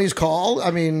Cerrone's call?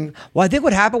 I mean, well, I think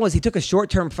what happened was he took a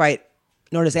short-term fight.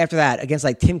 Notice after that against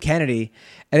like Tim Kennedy,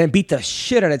 and then beat the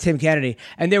shit out of Tim Kennedy.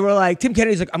 And they were like, Tim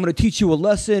Kennedy's like, "I'm going to teach you a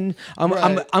lesson. I'm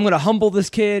going to humble this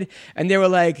kid." And they were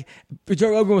like, Joe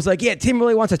Rogan was like, "Yeah, Tim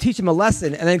really wants to teach him a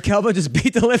lesson." And then Kelvin just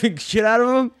beat the living shit out of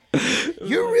him.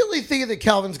 You're really thinking that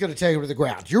Kelvin's going to take him to the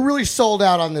ground? You're really sold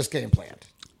out on this game plan?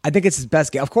 I think it's his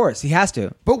best game. Of course, he has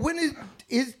to. But when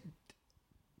is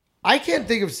I can't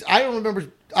think of. I don't remember.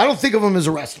 I don't think of him as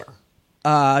a wrestler.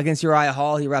 Against Uriah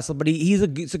Hall, he wrestled, but he's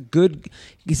an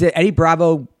Eddie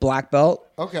Bravo black belt.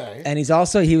 Okay, and he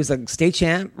was a state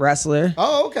champ wrestler.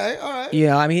 Oh, okay, all right.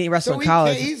 Yeah, I mean he wrestled in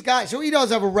college. So he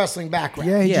does have a wrestling background.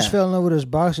 Yeah, he just fell in love with his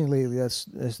boxing lately. That's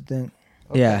the thing.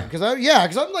 Okay. Yeah,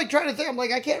 because I'm like trying to think. I'm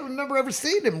like I can't remember ever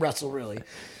seeing him wrestle really.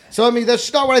 So I mean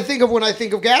that's not what I think of when I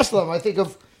think of Gaslam. I think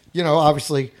of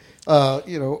obviously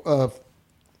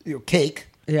cake.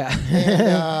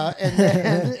 Yeah,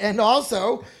 and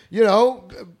also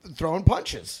throwing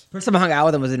punches. First time I hung out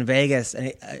with him was in Vegas, and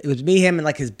it was me, him, and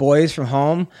like his boys from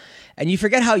home. And you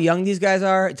forget how young these guys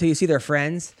are until you see their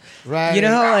friends. Right. You know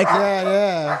how like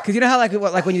yeah. Because you know how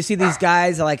like when you see these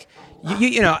guys like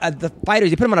the fighters,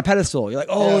 you put them on a pedestal. You're like,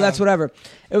 oh, that's whatever.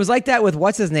 It was like that with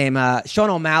what's his name, Sean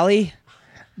O'Malley,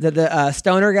 the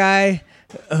stoner guy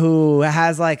who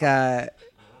has like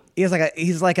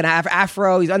he's like an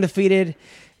afro. He's undefeated.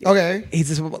 Okay.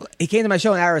 He came to my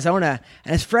show in Arizona,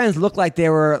 and his friends looked like they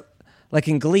were like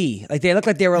in Glee. Like they looked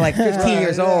like they were like 15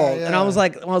 years old. Yeah. And I was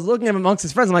like, when I was looking at him amongst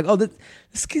his friends, I'm like, oh, this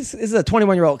is a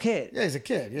 21-year-old kid. Yeah, he's a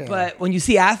kid. Yeah. But when you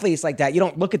see athletes like that, you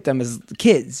don't look at them as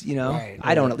kids. Right,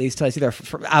 I don't, at least, till I see their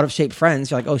out of shape friends.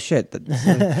 You're like, oh shit.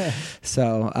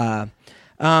 So,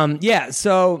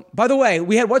 So, by the way,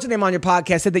 we had what's her name on your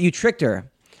podcast said that you tricked her,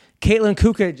 Caitlin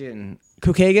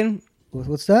Kukagan.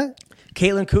 What's that?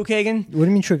 Caitlin Kukagan. What do you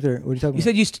mean tricked her? What are you talking about? You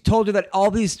said you told her that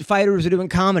all these fighters are doing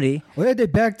comedy. Well, yeah, they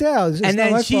backed out. And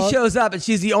then she shows up, and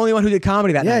she's the only one who did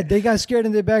comedy that night. Yeah, they got scared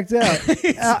and they backed out.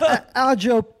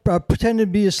 Aljo pretended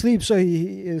to be asleep, so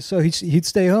he'd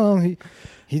stay home.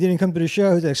 He didn't come to the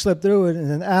show. He slept through it.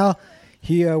 And then Al,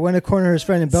 he went to corner his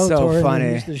friend in Bellator. So funny.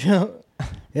 And missed the show.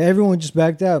 Yeah, everyone just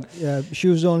backed out. Yeah, she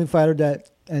was the only fighter that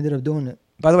ended up doing it.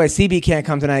 By the way, CB can't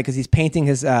come tonight because he's painting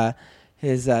his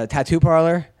tattoo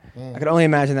parlor. I can only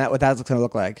imagine what that's going to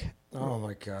look like. Oh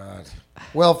my God!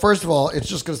 Well, first of all, it's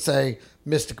just going to say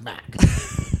Mystic Mac.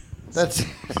 There's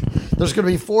going to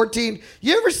be 14.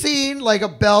 You ever seen like a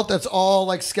belt that's all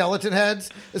like skeleton heads?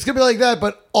 It's going to be like that,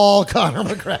 but all Conor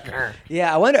McGregor.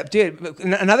 Yeah, I wonder, dude.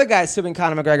 Another guy's suing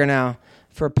Conor McGregor now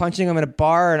for punching him in a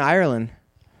bar in Ireland.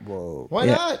 Whoa! Why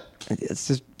not? It's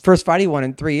just first fight he won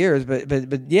in 3 years.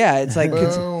 But yeah, it's like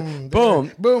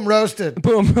boom, roasted.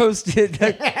 boom, roasted.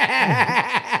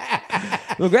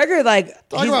 McGregor, like,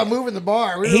 talk about moving the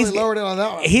bar. We really lowered it on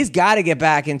that one. He's got to get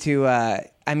back into.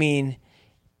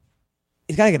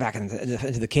 He's got to get back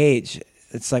into the cage.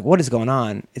 It's like, what is going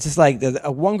on? It's just like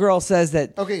one girl says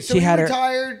that. Okay, so she he had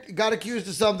retired, got accused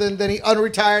of something, then he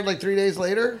unretired like 3 days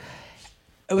later.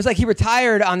 It was like he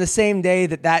retired on the same day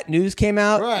that news came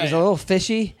out. Right. It was a little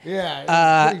fishy.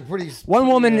 Yeah. Pretty one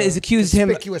woman is accused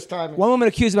him. Timing. One woman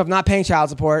accused him of not paying child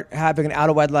support, having an out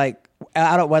of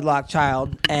wedlock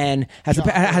child, and has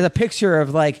a picture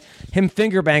of like him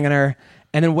finger banging her,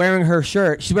 and then wearing her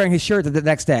shirt. She's wearing his shirt the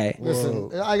next day.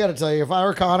 Listen, I got to tell you, if I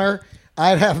were Connor,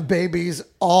 I'd have babies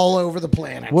all over the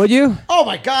planet. Would you? Oh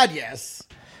my God, yes.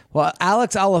 Well,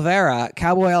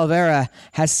 Cowboy Oliveira,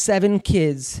 has 7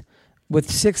 kids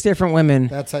with 6 different women.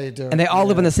 That's how you do it. And they all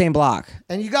live in the same block.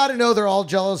 And you got to know they're all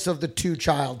jealous of the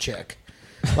 2-child chick.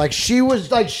 Like she's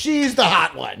the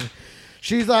hot one.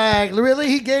 She's like, really?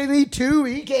 He gave me 2.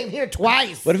 He came here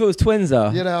twice. What if it was twins, though?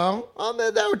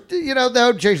 That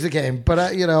would change the game. But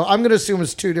I'm going to assume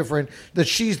it's 2 different. That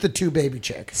she's the 2 baby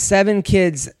chick. 7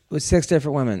 kids with 6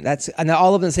 different women. And they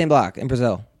all live in the same block in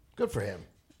Brazil. Good for him.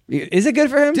 Is it good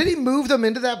for him? Did he move them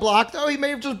into that block, though? He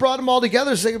may have just brought them all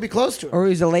together so they could be close to him. Or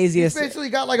he's the laziest. He's basically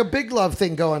got like a big love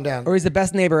thing going down. Or he's the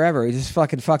best neighbor ever. He just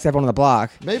fucking fucks everyone on the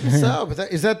block. Maybe so.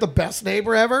 But is that the best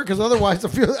neighbor ever? Because otherwise,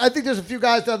 I think there's a few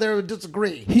guys out there who would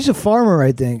disagree. He's a farmer,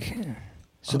 I think.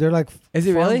 So they're like is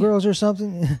he farm really? girls or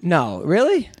something? No.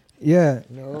 Really? Yeah.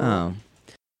 No. Oh.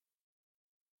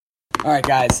 All right,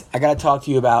 guys. I got to talk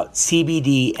to you about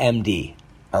CBD-MD.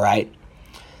 All right?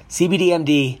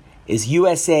 CBD-MD is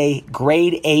USA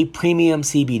Grade A Premium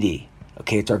CBD.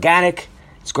 Okay, it's organic,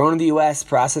 it's grown in the U.S.,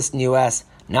 processed in the U.S.,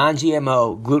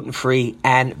 non-GMO, gluten-free,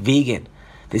 and vegan.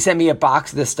 They sent me a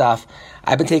box of this stuff.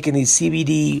 I've been taking these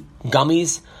CBD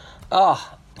gummies.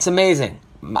 Oh, it's amazing.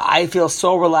 I feel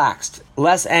so relaxed,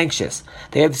 less anxious.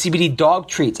 They have CBD dog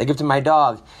treats I give to my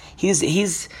dog.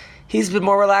 He's been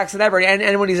more relaxed than ever.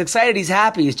 And when he's excited, he's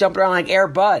happy. He's jumping around like Air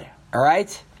Bud, all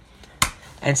right?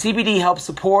 And CBD helps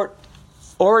support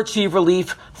or achieve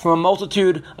relief from a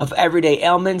multitude of everyday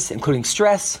ailments, including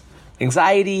stress,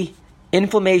 anxiety,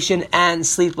 inflammation, and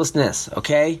sleeplessness,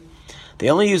 okay? They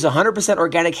only use 100%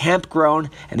 organic hemp grown,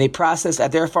 and they process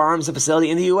at their farms and facility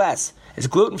in the U.S. It's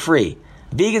gluten-free,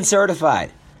 vegan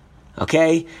certified,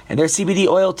 okay? And their CBD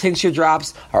oil tincture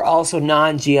drops are also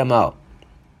non-GMO.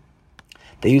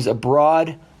 They use a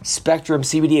broad spectrum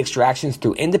CBD extractions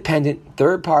through independent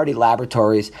third-party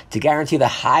laboratories to guarantee the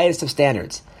highest of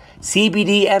standards.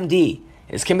 CBD-MD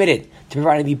is committed to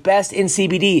providing the best in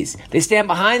CBDs. They stand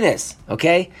behind this,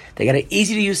 okay? They got an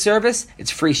easy-to-use service.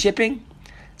 It's free shipping,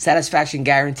 satisfaction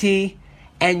guarantee,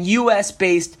 and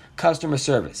U.S.-based customer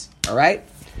service, all right?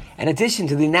 In addition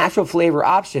to the natural flavor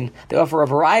option, they offer a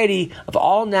variety of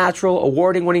all-natural,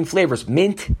 award-winning flavors,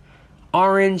 mint,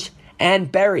 orange,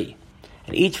 and berry.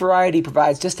 And each variety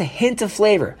provides just a hint of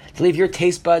flavor to leave your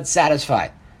taste buds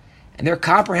satisfied. And their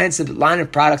comprehensive line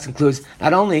of products includes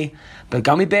not only the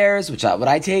gummy bears, which what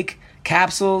I take,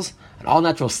 capsules, an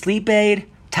all-natural sleep aid,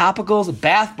 topicals,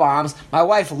 bath bombs. My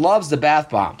wife loves the bath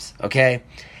bombs, okay?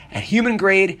 And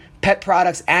human-grade pet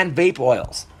products and vape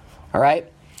oils, all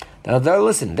right? Now,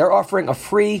 they're offering a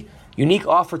free, unique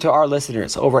offer to our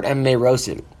listeners over at MMA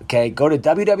Roasted, okay? Go to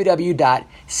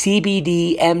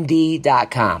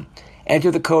www.cbdmd.com.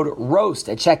 Enter the code ROAST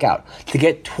at checkout to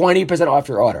get 20% off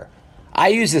your order. I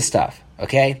use this stuff,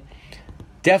 okay?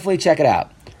 Definitely check it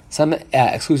out. Some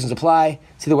exclusions apply.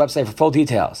 See the website for full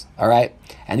details, all right?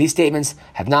 And these statements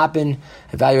have not been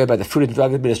evaluated by the Food and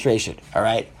Drug Administration, all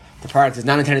right? The product is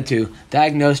not intended to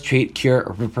diagnose, treat, cure,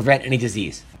 or prevent any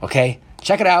disease, okay?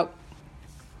 Check it out.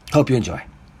 Hope you enjoy.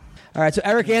 All right, so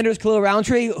Eric Anders, Khalil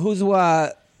Roundtree. Who's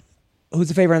the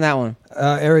favorite on that one?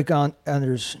 Eric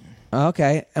Anders.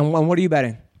 Okay, and what are you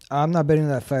betting? I'm not betting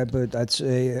that fight, but I'd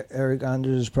say Eric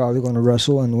Anders is probably going to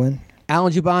wrestle and win.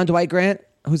 Alan Juban, Dwight Grant.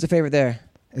 Who's the favorite there?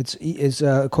 It's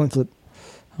a coin flip.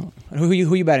 Who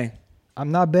you betting?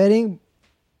 I'm not betting,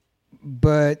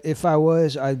 but if I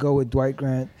was, I'd go with Dwight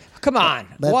Grant. Come on,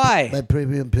 why? My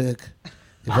premium pick.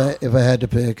 If I had to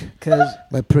pick, Because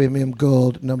my premium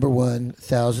gold number 1,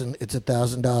 $1,000. It's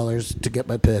 $1,000 to get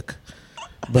my pick,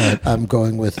 but I'm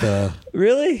going with.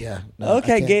 Really? Yeah. No,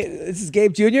 okay, Gabe. This is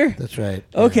Gabe Jr. That's right.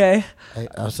 Okay. I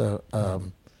also. All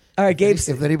right, Gabe.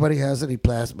 If anybody has any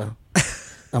plasma,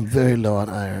 I'm very low on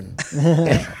iron.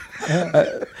 I'm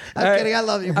kidding. I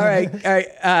love you. All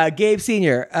right. Gabe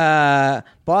Senior.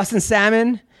 Boston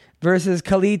Salmon versus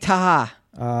Khalid Taha.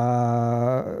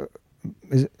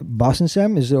 Is it Boston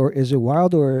Sam? Is it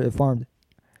wild or farmed?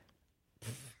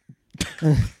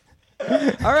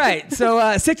 All right,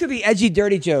 so stick to the edgy,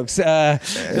 dirty jokes. By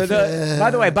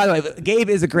the way, Gabe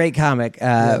is a great comic.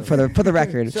 For the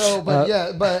record. So, but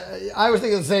I was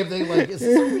thinking the same thing. Like, is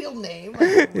this a real name?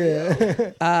 Like,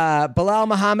 Bilal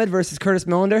Muhammad versus Curtis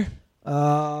Millender.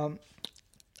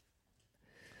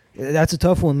 That's a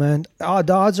tough one, man.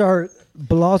 The odds are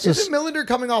Bilal's Isn't Millender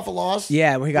coming off a loss?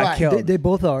 Yeah, when he got killed. They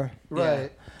both are.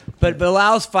 Right. But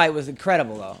Bilal's fight was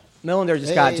incredible, though. Millender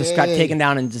got taken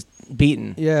down and just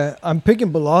beaten. Yeah, I'm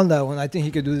picking Bilal on that one. I think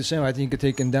he could do the same. I think he could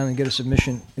take him down and get a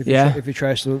submission if he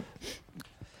tries to.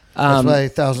 That's my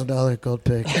 $1,000 gold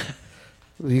pick.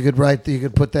 You could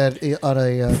put that on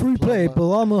a free play,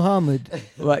 Bilal Muhammad.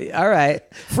 Well, all right.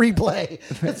 Free play.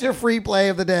 That's your free play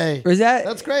of the day. Is that?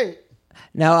 That's great.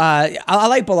 Now, I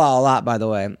like Bilal a lot, by the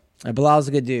way. Bilal's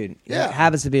a good dude. Yeah. He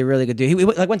happens to be a really good dude. He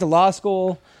went to law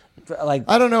school. I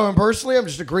don't know him personally. I'm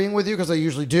just agreeing with you because I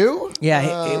usually do.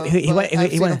 Yeah, he went.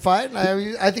 I've seen him fight, and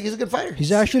I think he's a good fighter.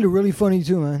 He's actually really funny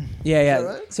too, man. Yeah.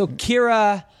 Right? So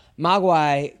Kira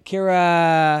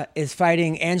is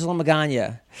fighting Angela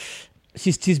Magana.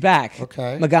 She's back.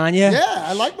 Okay. Magana. Yeah,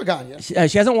 I like Magana.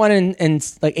 She hasn't won in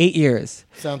like 8 years.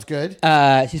 Sounds good.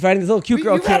 She's fighting this little cute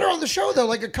girl. You've had her on the show though,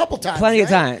 like a couple times. Plenty right? of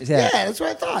times. Yeah. That's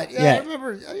what I thought. Yeah, I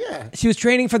remember. Yeah. She was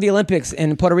training for the Olympics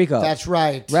in Puerto Rico. That's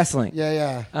right. Wrestling.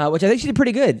 Yeah. Which I think she did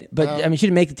pretty good. But I mean, she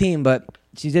didn't make the team, but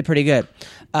she did pretty good.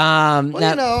 Well,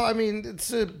 I mean,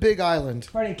 it's a big island.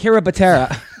 Fighting Kira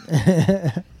Batera.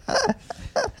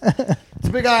 It's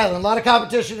a big island. A lot of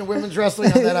competition in women's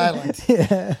wrestling on that island.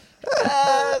 Yeah.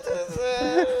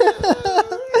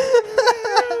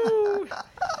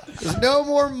 There's no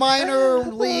more minor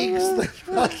leagues. You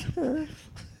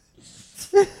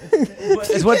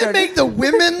can't make the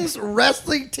women's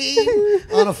wrestling team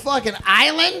on a fucking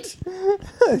island.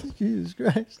 Jesus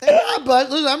Christ!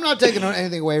 But listen, I'm not taking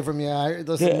anything away from you.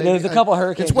 There's a couple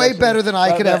hurricanes. It's way better than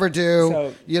I could ever do.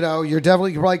 So, you could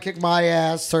probably kick my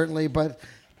ass, certainly, but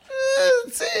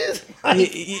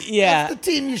yeah, that's the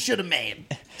team you should have made.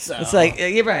 So. It's like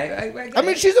you're right. I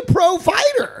mean, she's a pro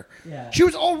fighter. Yeah. She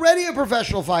was already a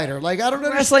professional fighter. Like, I don't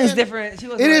understand. Wrestling's different.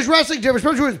 It is wrestling different,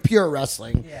 especially when it's pure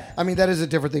wrestling. Yeah. I mean, that is a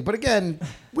different thing. But again,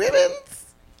 women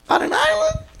on an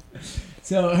island.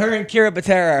 So her and Kira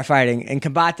Batera are fighting in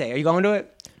Combate. Are you going to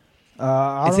it?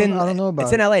 I don't know about it.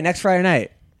 It's in LA next Friday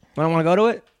night. Want to go to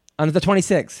it? On the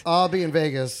 26th. I'll be in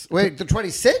Vegas. Wait, the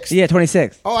 26th? Yeah,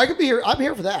 26th. Oh, I could be here. I'm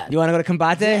here for that. You want to go to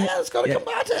Combate? Yeah, let's go to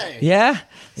Combate. Yeah?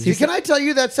 See, can I tell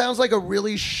you that sounds like a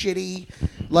really shitty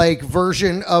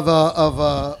version of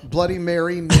a Bloody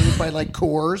Mary made by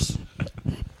Coors?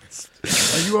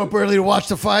 Are you up early to watch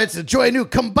the fights? Enjoy a new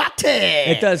Combate.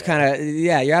 It does kind of,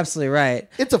 yeah, you're absolutely right.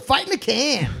 It's a fight in a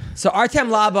can. So Artem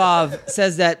Labov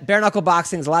says that bare knuckle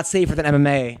boxing is a lot safer than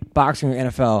MMA boxing or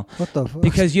NFL. What the fuck?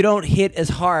 Because you don't hit as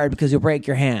hard because you'll break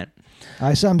your hand.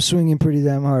 I'm swinging pretty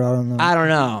damn hard. I don't know. I don't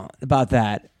know about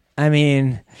that. I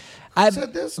mean, I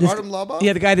said this Artem Labov?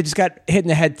 Yeah, the guy that just got hit in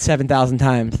the head 7,000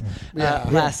 times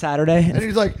last Saturday. And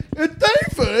he's like,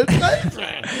 it's safer.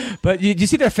 But did you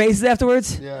see their faces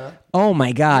afterwards? Yeah. Oh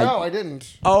my God. No, I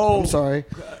didn't. Oh, I'm sorry.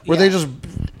 Were they just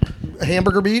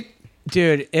hamburger meat?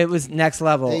 Dude, it was next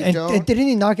level. Hey, and didn't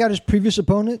he knock out his previous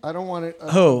opponent? I don't want it.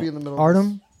 Who? Be in the middle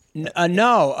Artem?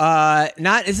 No,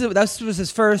 not. This was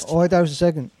his first. Oh, I thought it was the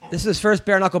second. This is his first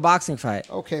bare knuckle boxing fight.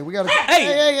 Okay, we got to.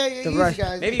 Hey, easy,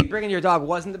 guys. Maybe bringing your dog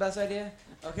wasn't the best idea.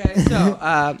 Okay,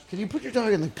 so can you put your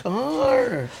dog in the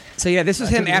car? So yeah, this was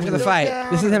him after the fight.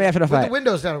 Down. This is him after the Put fight. the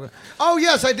windows down. Oh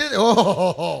yes, I did.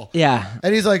 Oh Yeah,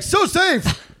 and he's like, so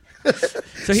safe.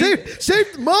 so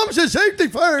safe. Mom says safety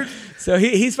first. So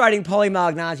he's fighting Paulie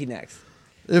Malignaggi next.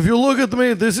 If you look at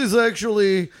me, this is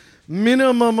actually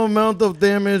minimum amount of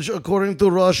damage according to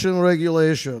Russian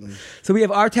regulation. So we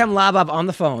have Artem Labov on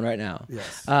the phone right now.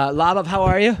 Yes. Labov, how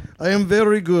are you? I am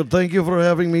very good. Thank you for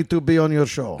having me to be on your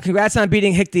show. Congrats on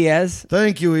beating Hick Diaz.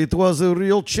 Thank you. It was a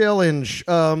real challenge.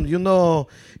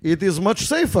 It is much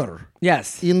safer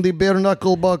Yes. in the bare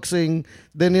knuckle boxing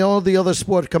than all the other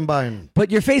sport combined.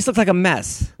 But your face looks like a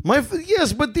mess.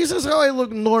 Yes, but this is how I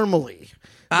look normally.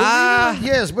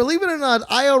 Believe it or not,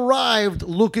 I arrived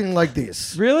looking like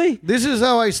this. Really? This is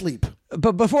how I sleep.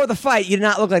 But before the fight, you did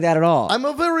not look like that at all. I'm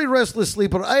a very restless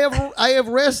sleeper. I have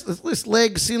restless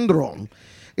leg syndrome.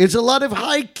 It's a lot of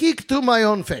high kick to my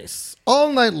own face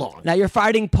all night long. Now you're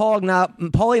fighting Paulie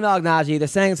Malignaggi. They're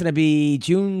saying it's going to be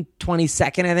June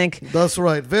 22nd, I think. That's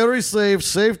right. Very safe.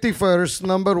 Safety first.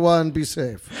 Number one, be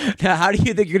safe. Now, how do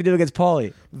you think you're going to do against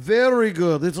Paulie? Very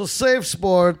good. It's a safe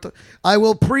sport. I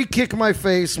will pre-kick my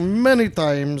face many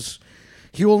times.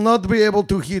 He will not be able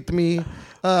to hit me.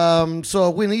 So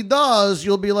when he does,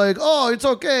 you'll be like, oh, it's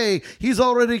okay. He's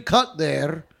already cut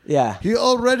there. Yeah. He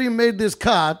already made this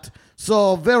cut,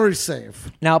 so very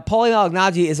safe. Now, Paulie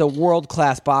Malignaggi is a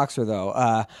world-class boxer, though.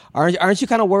 Aren't you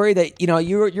kind of worried that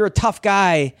you're a tough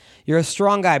guy, you're a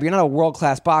strong guy, but you're not a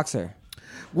world-class boxer?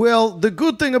 Well, the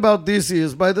good thing about this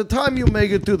is by the time you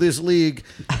make it to this league,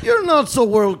 you're not so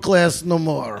world class no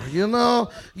more. You know,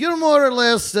 you're more or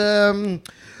less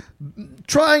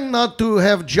trying not to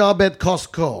have job at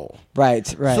Costco. Right.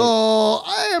 So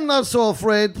I am not so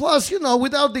afraid. Plus,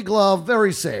 without the glove,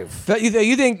 very safe. But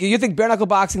you think bare knuckle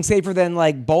boxing safer than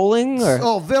like bowling?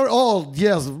 Or?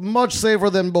 Yes, much safer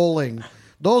than bowling.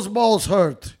 Those balls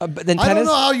hurt. But then I don't tennis?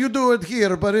 know how you do it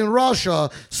here, but in Russia,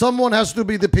 someone has to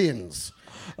be the pins.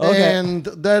 Okay. And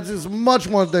that is much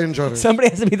more dangerous. Somebody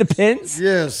has to be the pins?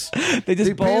 Yes. They just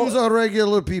the bowl? pins are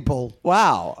regular people.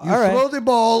 Wow. You All right. throw the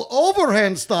ball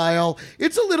overhand style.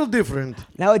 It's a little different.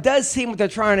 Now, it does seem what they're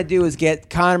trying to do is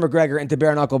get Conor McGregor into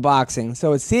bare knuckle boxing.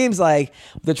 So it seems like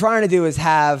what they're trying to do is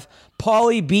have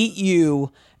Paulie beat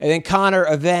you and then Conor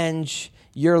avenge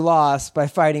your loss by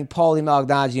fighting Paulie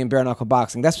Malignaggi in bare knuckle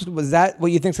boxing. Was that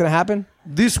what you think's going to happen?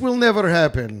 This will never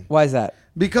happen. Why is that?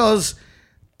 Because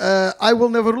I will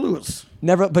never lose.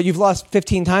 Never, but you've lost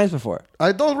 15 times before.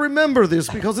 I don't remember this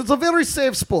because it's a very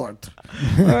safe sport.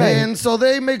 And so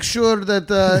they make sure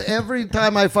that every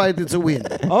time I fight, it's a win.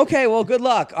 Okay, well, good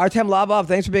luck. Artem Labov,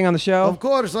 thanks for being on the show. Of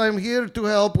course, I'm here to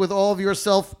help with all of your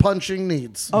self-punching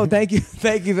needs. Oh, thank you.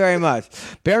 Thank you very much.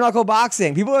 Bare knuckle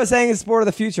boxing. People are saying it's sport of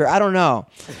the future. I don't know.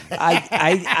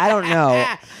 I don't know.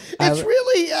 It's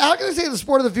really, how can I say the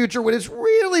sport of the future when it's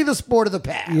really the sport of the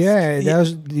past? Yeah, that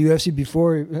was the UFC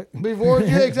before.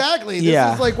 Yeah, exactly.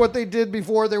 This is like what they did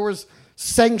before there was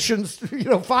sanctions,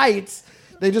 fights.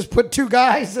 They just put two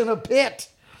guys in a pit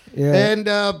and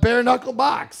bare knuckle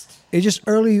boxed. It's just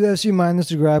early UFC minus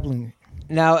the grappling.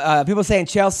 Now, people are saying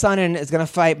Chael Sonnen is going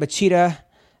to fight Machida,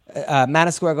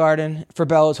 Madison Square Garden for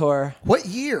Bellator What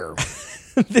year?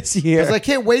 this year. Because I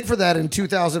can't wait for that in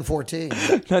 2014.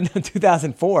 No,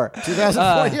 2004.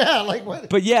 2004, yeah. Like what?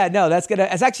 But yeah, no,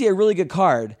 it's actually a really good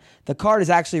card. The card is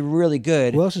actually really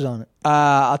good. Who else is on it?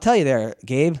 I'll tell you there,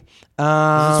 Gabe. Is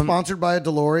it sponsored by a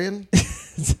DeLorean?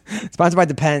 Sponsored by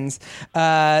Depends.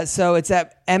 So it's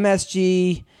at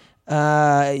MSG,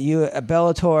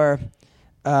 Bellator.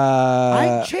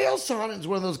 Chael Sonnen's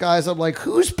one of those guys I'm like,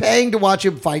 who's paying to watch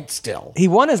him fight still? He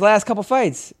won his last couple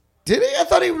fights. Did he? I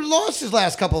thought he lost his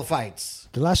last couple of fights.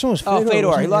 The last one was Fedor. Oh, Fedor.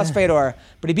 wasn't He it? lost Fedor,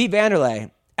 but he beat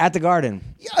Vanderlei at the Garden.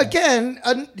 Yeah, again,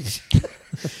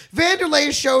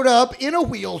 Vanderlei showed up in a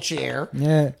wheelchair.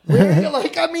 Yeah. Where you're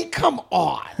like, I mean, come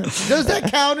on. Does that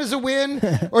count as a win,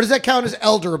 or does that count as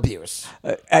elder abuse?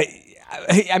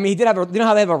 I mean, he did have you know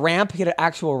how they have a ramp? He had an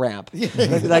actual ramp.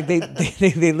 Like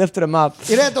they lifted him up.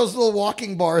 It had those little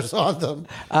walking bars on them.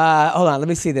 Hold on, let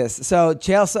me see this. So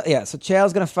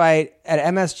Chael's gonna fight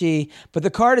at MSG, but the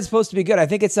card is supposed to be good. I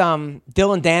think it's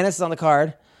Dylan Dennis is on the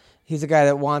card. He's the guy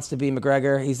that wants to be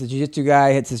McGregor. He's the jiu-jitsu guy.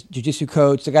 It's his jiu-jitsu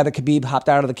coach. The guy that Khabib hopped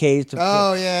out of the cage.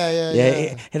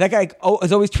 Yeah. That guy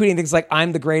is always tweeting things like,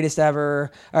 "I'm the greatest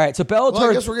ever." All right, so Bellator. Well,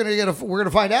 I guess we're gonna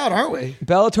find out, aren't we?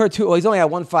 Bellator 2. Well, he's only had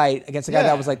one fight against a guy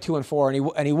that was like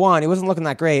 2-4, and he won. He wasn't looking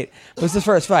that great. It was his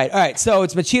first fight. All right, so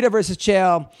it's Machida versus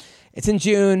Chael. It's in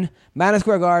June, Madison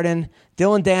Square Garden.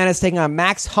 Dylan Dennis taking on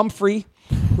Max Humphrey,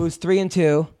 who's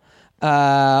 3-2.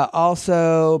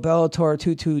 Also Bellator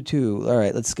 222. All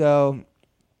right, let's go.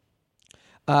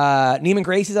 Neiman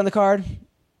Gracie's on the card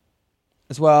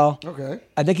as well. Okay.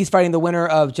 I think he's fighting the winner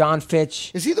of John Fitch.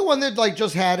 Is he the one that like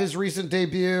just had his recent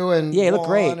debut and Yeah, he looked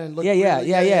great. and looked He beat a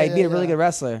really yeah. good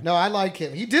wrestler. No, I like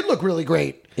him. He did look really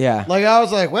great. Yeah. Like I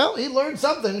was like, well, he learned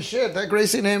something. Shit, that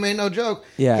Gracie name ain't no joke.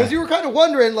 Yeah. Because you were kind of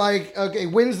wondering, like, okay,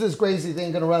 when's this Gracie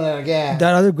thing gonna run out of gas?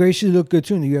 That other Gracie looked good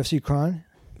too in the UFC Kron.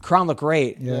 Kron looked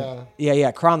great.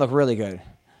 Yeah. Kron looked really good.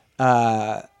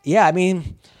 I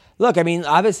mean, look,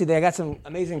 obviously they got some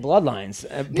amazing bloodlines.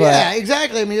 But, Yeah,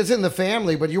 exactly. I mean, it's in the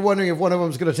family, but you're wondering if one of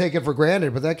them's going to take it for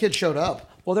granted. But that kid showed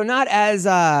up. Well, they're not as,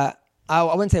 I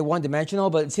wouldn't say one-dimensional,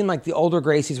 but it seemed like the older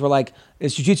Gracies were like,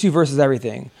 it's jiu-jitsu versus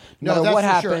everything. No matter that's what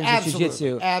for sure. happens, Absolutely. it's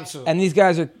jiu-jitsu. Absolutely. And these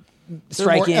guys are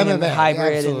striking more and MMA,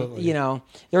 hybrid, absolutely. and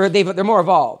they're more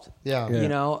evolved. Yeah. You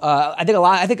know, I think a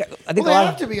lot Well, they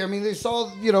have to be. I mean, they saw,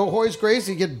 Hoist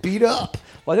Gracie get beat up.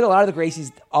 Well, I think a lot of the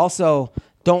Gracies also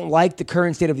don't like the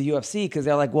current state of the UFC because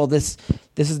they're like, well, this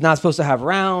is not supposed to have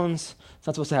rounds. It's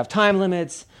not supposed to have time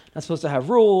limits. Not supposed to have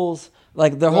rules.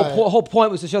 Like the whole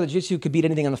point was to show that jiu-jitsu could beat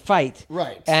anything in the fight.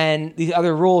 Right. And these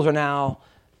other rules are now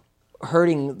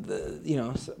hurting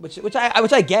which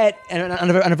I get and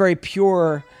on a very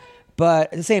pure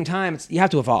But at the same time, you have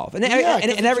to evolve, and it's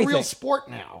everything. a real sport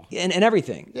now. And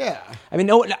everything. Yeah. I mean,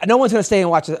 no one's going to stay and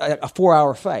watch a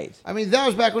 4-hour fight. I mean, that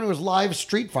was back when it was live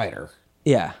Street Fighter.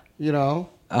 Yeah. You know?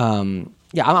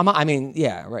 Yeah, I mean,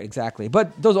 yeah, right, exactly.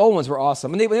 But those old ones were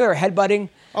awesome. When they were headbutting.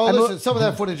 Oh, listen, some of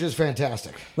that footage is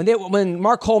fantastic. When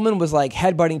Mark Coleman was like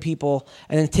headbutting people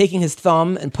and then taking his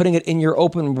thumb and putting it in your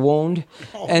open wound.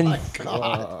 Oh, and, my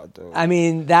God. I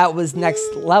mean, that was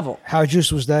next level. How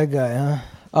juiced was that guy, huh?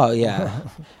 Oh, yeah.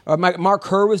 Or Mark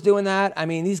Kerr was doing that. I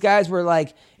mean, these guys were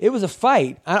like, it was a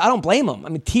fight. I don't blame them. I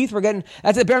mean, teeth were getting,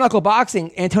 that's at bare knuckle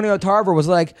boxing. Antonio Tarver was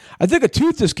like, I think a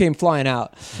tooth just came flying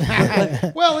out.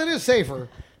 Well, it is safer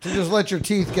to just let your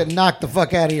teeth get knocked the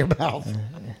fuck out of your mouth.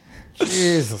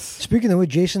 Jesus. Speaking of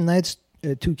which, Jason Knight's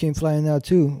tooth came flying out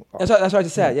too. That's what I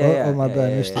just said. Yeah, Oh, my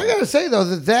bad. I missed I it. got to say, though,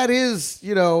 that is,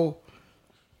 the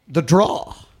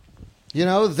draw.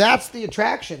 That's the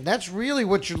attraction. That's really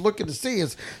what you're looking to see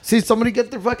is see somebody get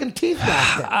their fucking teeth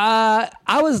knocked out.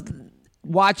 I was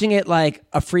watching it like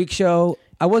a freak show.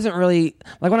 I wasn't really,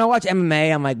 like when I watch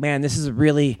MMA, I'm like, man, this is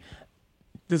really,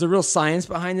 there's a real science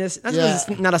behind this. There's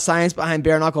not a science behind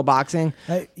bare knuckle boxing,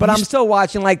 but I'm still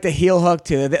watching like the heel hook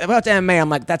too. About MMA, I'm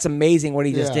like, that's amazing what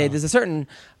he just did. There's a certain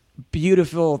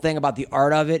beautiful thing about the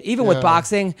art of it. Even with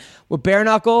boxing, with bare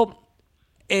knuckle,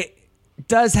 it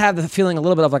does have the feeling a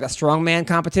little bit of like a strongman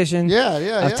competition.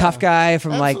 A tough guy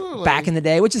from like back in the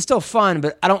day, which is still fun,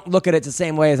 but I don't look at it the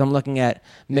same way as I'm looking at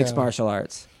mixed martial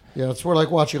arts. Yeah, it's more like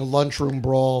watching a lunchroom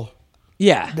brawl.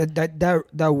 Yeah.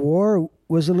 That war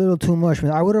was a little too much,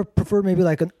 man. I would have preferred maybe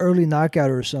like an early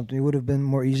knockout or something. It would have been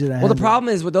more easy to handle. Well, the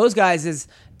problem is with those guys is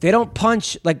they don't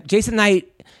punch like Jason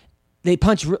Knight. They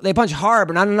punch hard,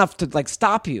 but not enough to like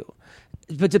stop you,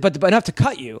 but enough to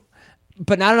cut you,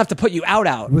 but not enough to put you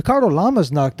out. Ricardo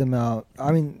Lamas knocked him out.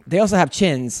 I mean, they also have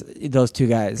chins. Those two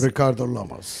guys. Ricardo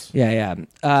Lamas. Yeah.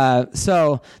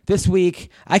 So this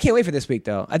week, I can't wait for this week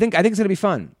though. I think it's gonna be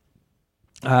fun.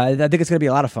 I think it's gonna be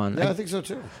a lot of fun. Yeah, I think so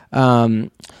too.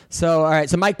 So all right.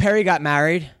 So Mike Perry got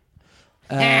married.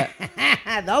 That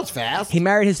was fast. He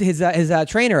married his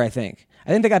trainer, I think. I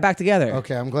think they got back together.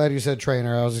 Okay, I'm glad you said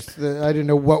trainer. I didn't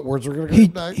know what words were going to come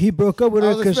back. He broke up with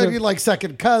her because I was expecting like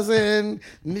second cousin,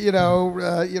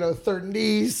 third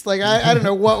niece. Like I don't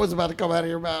know what was about to come out of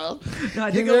your mouth. No,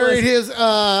 I He think it married was- his, and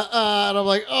I'm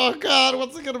like, oh God,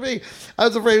 what's it going to be? I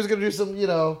was afraid he was going to do some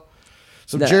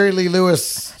Jerry Lee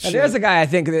Lewis. Now, there's a guy I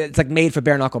think that's like made for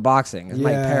bare knuckle boxing. Is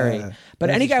Mike Perry. But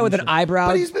any guy with an eyebrow.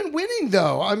 But he's been winning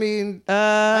though. I mean,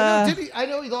 I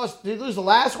know he lost. Did he lose the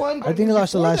last one? I think he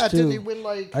lost the last two. Did he win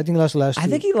I think he lost the last two. I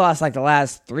think he lost like the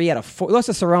last 3 out of 4. He lost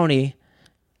to Cerrone.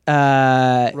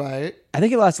 Right. I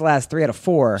think he lost the last 3 out of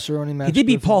 4. Cerrone match He did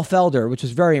beat Griffin. Paul Felder, which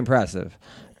was very impressive.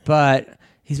 But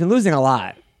he's been losing a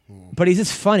lot. But he's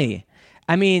just funny.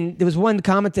 I mean, there was one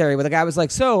commentary where the guy was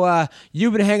like, so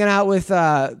you've been hanging out with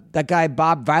that guy,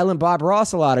 Violent Bob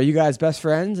Ross a lot. Are you guys best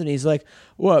friends? And he's like,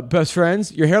 what, best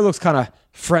friends? Your hair looks kind of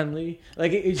friendly.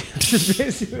 Like, it's just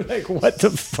basically like, what the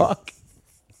fuck?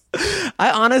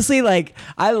 I honestly,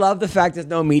 I love the fact there's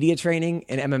no media training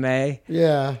in MMA.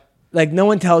 Yeah. Like, no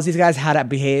one tells these guys how to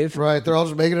behave. Right. They're all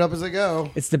just making it up as they go.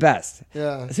 It's the best.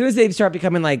 Yeah. As soon as they start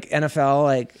becoming like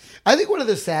NFL, I think one of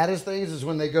the saddest things is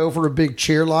when they go for a big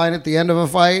cheer line at the end of a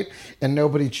fight and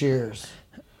nobody cheers.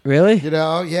 Really?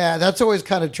 Yeah, that's always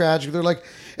kind of tragic. They're like,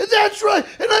 that's right,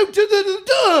 and I'm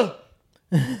duh.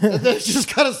 And then it's just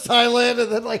kind of silent,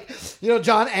 and then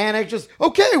John Anik just,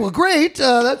 okay, well, great,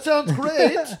 that sounds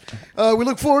great. We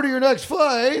look forward to your next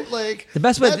fight. The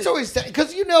best way that's always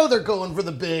because they're going for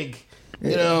the big.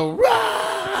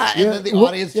 Rah! And then the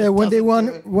audience. Yeah, when they want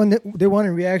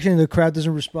a reaction, and the crowd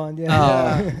doesn't respond.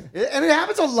 Yeah, and it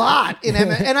happens a lot in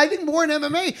MMA, and I think more in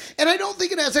MMA. And I don't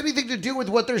think it has anything to do with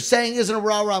what they're saying isn't a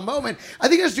rah moment. I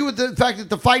think it has to do with the fact that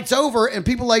the fight's over and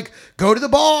people go to the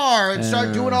bar and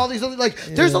start doing all these other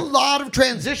There's a lot of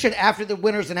transition after the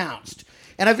winner's announced.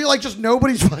 And I feel like just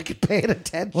nobody's fucking paying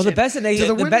attention. well, the best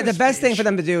thing for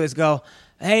them to do is go,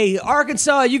 hey,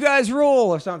 Arkansas, you guys rule,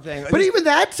 or something. But even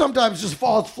that sometimes just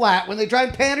falls flat when they try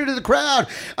and pander to the crowd.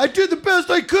 I did the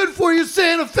best I could for you,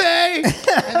 Santa Fe. And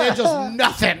then just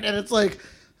nothing. And it's like,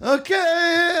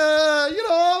 okay,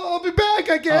 I'll be back,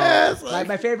 I guess.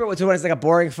 My favorite was when it's like a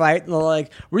boring fight, and they're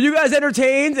like, were you guys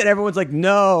entertained? And everyone's like,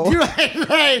 no.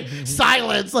 Right.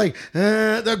 Silence.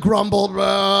 They grumbled.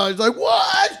 It's like,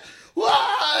 what?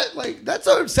 That's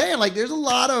what I'm saying. There's a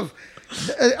lot of...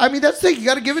 I mean, that's the thing. You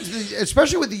got to give it to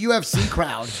especially with the UFC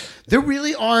crowd. They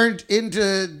really aren't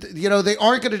into, they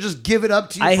aren't going to just give it up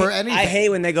to you for anything. I hate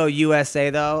when they go USA,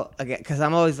 though, because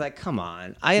I'm always like, come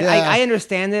on. I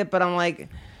understand it, but I'm like,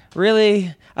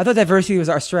 Really? I thought diversity was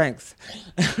our strength.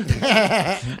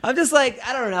 I'm just like,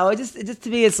 I don't know. It just to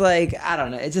me, it's like, I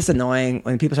don't know. It's just annoying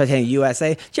when people start saying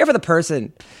USA. Cheer for the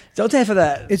person. Don't cheer for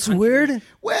the. It's weird.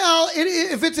 Well,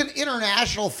 if it's an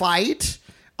international fight,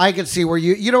 I can see where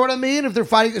you know what I mean? If they're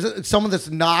fighting someone that's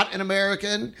not an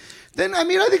American, then I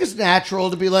think it's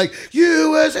natural to be like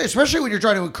USA, especially when you're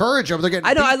trying to encourage them. They're getting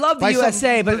I know, I love the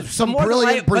USA, but some more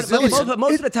brilliant Brazilian. But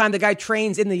most of the time, the guy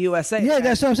trains in the USA. Yeah,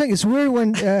 that's what I'm saying. It's weird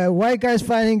when white guys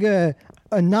fighting a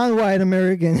non-white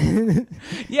American.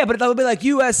 Yeah, but they'll be like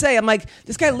USA. I'm like,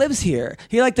 this guy lives here.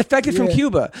 He like defected from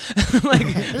Cuba.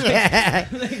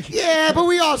 Yeah, but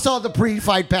we all saw the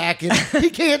pre-fight package. He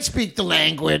can't speak the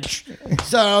language,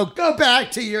 so go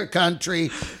back to your country.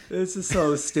 This is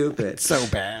so stupid. So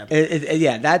bad.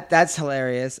 That's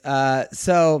hilarious.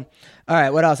 So, all right,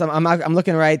 what else? I'm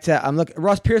looking right.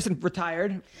 Ross Pearson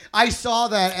retired. I saw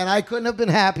that, and I couldn't have been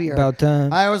happier. About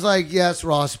time. I was like, yes,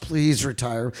 Ross, please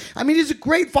retire. I mean, he's a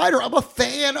great fighter. I'm a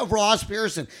fan of Ross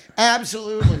Pearson.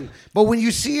 Absolutely. But when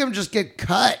you see him just get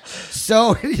cut,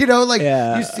 so,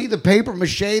 you see the paper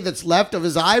mache that's left of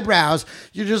his eyebrows,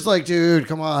 you're just like, dude,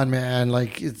 come on, man.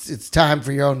 Like, it's time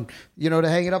for your own, to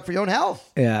hang it up for your own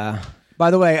health. Yeah.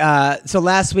 By the way, so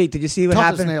last week, did you see what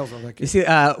Toughest happened? nails on that kid. You see,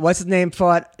 what's his name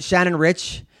fought? Shannon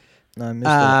Rich. No, I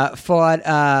missed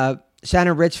that.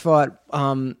 Shannon Rich fought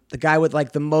the guy with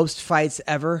like the most fights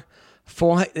ever.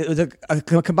 It was a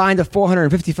combined of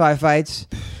 455 fights.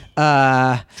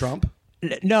 Trump?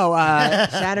 No,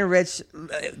 Shannon Rich,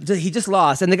 he just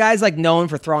lost, and the guy's like known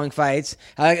for throwing fights.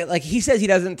 Like he says he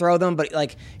doesn't throw them, but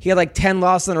like he had like 10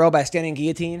 losses in a row by standing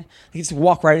guillotine. He just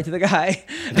walked right into the guy.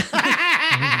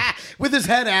 With his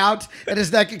head out and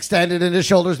his neck extended and his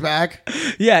shoulders back.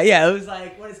 Yeah. It was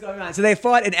like, what is going on? So they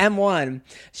fought in M1.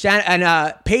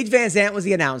 Paige Van Zandt was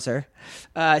the announcer.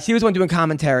 She was the one doing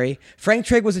commentary. Frank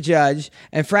Trigg was a judge.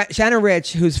 And Shannon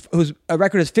Rich, whose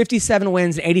record is 57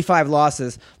 wins and 85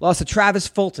 losses, lost to Travis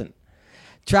Fulton.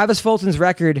 Travis Fulton's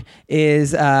record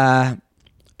is... and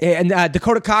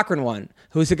Dakota Cochran won,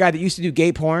 who's the guy that used to do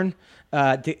gay porn.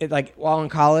 While in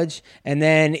college, and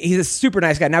then he's a super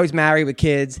nice guy. Now he's married with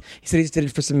kids. He said he just did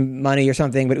it for some money or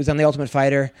something, but it was on The Ultimate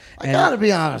Fighter. I gotta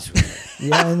be honest with you.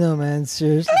 Yeah, I know, man.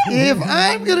 Seriously. If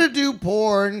I'm gonna do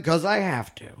porn, because I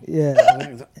have to. Yeah.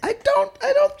 I don't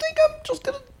think I'm just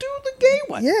gonna do the gay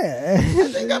one. Yeah. I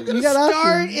think I'm gonna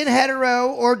start in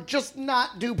hetero or just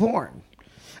not do porn.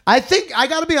 I think I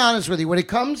gotta be honest with you. When it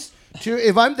comes to,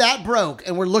 if I'm that broke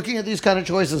and we're looking at these kind of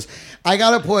choices, I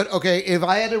gotta put, if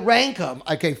I had to rank them,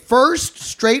 first,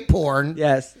 straight porn.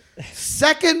 Yes.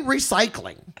 Second,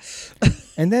 recycling.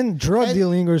 And then drug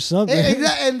dealing or something.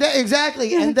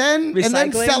 Exactly. And then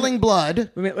selling blood.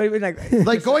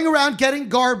 Like going around getting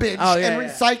garbage and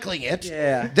recycling it.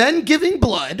 Yeah. Then giving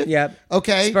blood. Yep.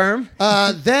 Okay. Sperm.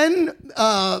 Then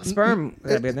sperm.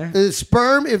 Gotta be in there.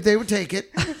 Sperm, if they would take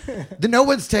it. No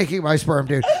one's taking my sperm,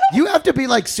 dude. You have to be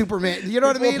like Superman. You know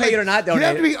what I mean? We'll pay you to not donate. You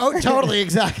have to be totally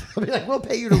exactly. I'll be like, we'll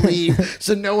pay you to leave,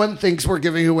 so no one thinks we're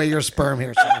giving away your sperm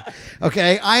here. Sir.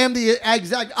 Okay. I am the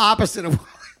exact opposite of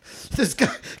this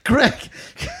guy, Greg.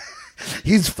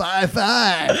 He's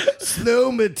 5'5",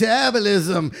 slow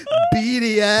metabolism,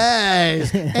 beady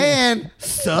eyes, and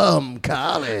some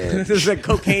college. This is like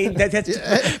cocaine.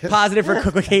 That's positive for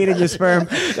cocaine in your sperm.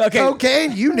 Okay.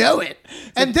 Cocaine, you know it.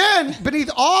 And then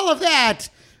beneath all of that,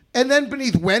 and then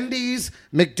beneath Wendy's,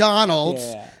 McDonald's,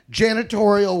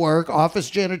 janitorial work,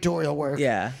 office janitorial work.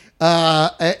 Yeah.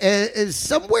 Is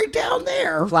somewhere down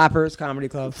there. Flappers Comedy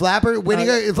Club.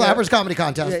 Flappers Comedy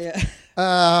Contest.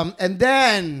 Yeah. And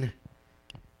then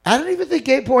I don't even think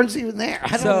gay porn's even there.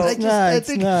 I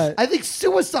think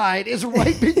suicide is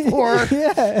right before. I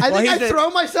think I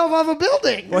throw myself off a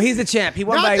building. Well, he's the champ. He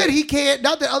won not that he can't.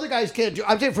 Not that other guys can't do.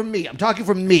 I'm saying from me. I'm talking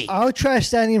from me. I'll try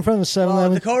standing in front of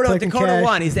 7-Eleven. Dakota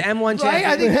won. He's the M1 champ. Right?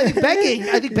 I think begging.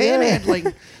 I think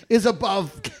panhandling is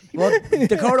above. Well,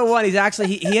 Dakota won. He's actually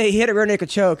he hit a rear naked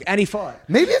choke and he fought.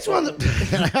 Maybe it's one of the.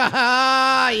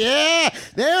 Yeah,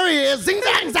 there he is. Zing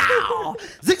zang zow,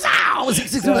 zing zow, zing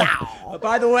zing zow.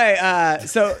 By the way,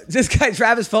 so this guy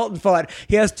Travis Fulton fought.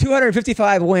 He has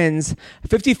 255 wins,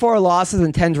 54 losses,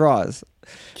 and 10 draws.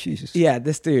 Jesus. Yeah,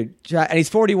 this dude, and he's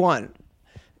 41.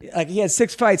 Like he had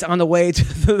 6 fights on the way to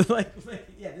the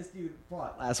this dude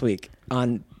fought last week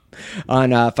on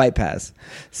Fight Pass.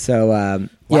 So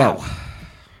wow.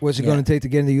 What's it going to take to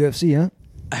get in the UFC, huh?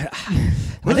 I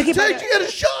think you get a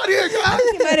shot here, guys.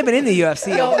 He might have been in the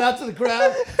UFC. Yelling out to the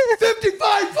crowd.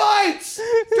 55 fights.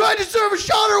 Do I deserve a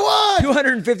shot or what?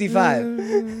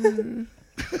 255.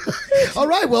 All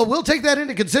right, well, we'll take that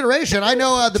into consideration. I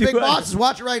know the big boss is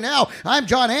watching right now. I'm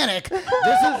John Anik.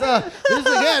 This is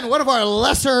again one of our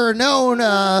lesser known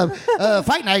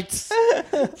fight nights.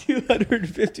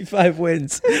 255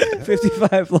 wins,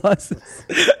 55 losses,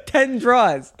 10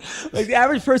 draws. Like the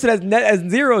average person has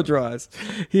 0 draws.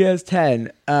 He has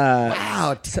 10.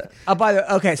 Wow.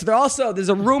 So there's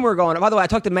a rumor going on. By the way, I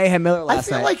talked to Mayhem Miller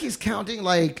last night. I feel like he's counting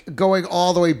like going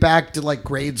all the way back to like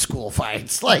grade school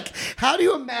fights. Like, how do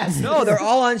you imagine? No, they're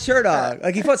all on Sherdog.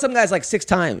 Like he fought some guys like 6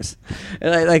 times.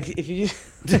 And like if you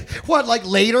what, like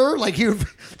later? Like you'd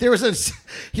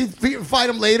fight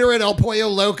him later in El Pollo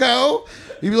Loco?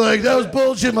 You'd be like, that was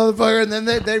bullshit, motherfucker, and then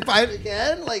they fight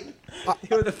again? Like,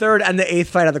 he was the 3rd and the 8th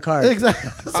fight of the card.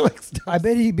 Exactly. I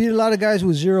bet he beat a lot of guys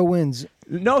with 0 wins.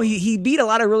 No, he beat a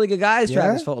lot of really good guys, Yeah?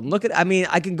 Travis Fulton.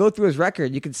 I can go through his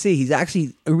record. You can see he's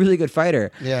actually a really good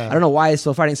fighter. Yeah. I don't know why he's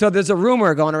still fighting. So there's a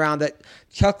rumor going around that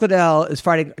Chuck Liddell is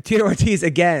fighting Tito Ortiz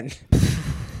again.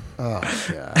 Oh,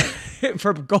 God.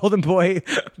 For Golden Boy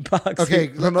boxing. Okay,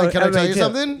 can I tell you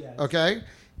something? Yes. Okay.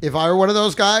 If I were one of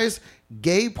those guys,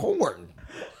 Gabe Horn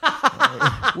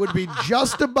would be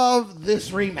just above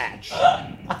this rematch.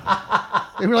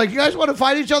 They'd be like, you guys want to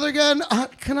fight each other again?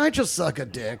 Can I just suck a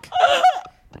dick?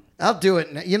 I'll do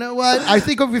it. You know what? I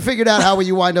think we figured out how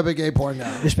you wind up at Gabe Horn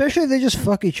now. Especially if they just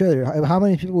fuck each other. How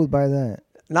many people would buy that?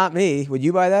 Not me. Would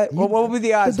you buy that? What would be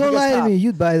the odds? Don't lie to me.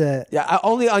 You'd buy that. Yeah,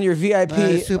 only on your VIP.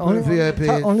 Only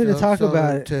VIP. only to talk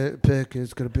about it. To pick.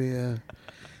 It's gonna be.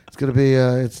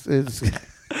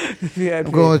 VIP.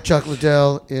 I'm going with Chuck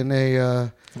Liddell in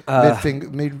a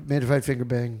mid-fight finger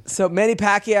bang. So Manny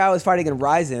Pacquiao is fighting in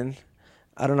Ryzen.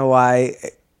 I don't know why.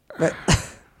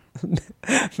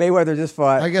 Mayweather just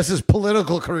fought. I guess his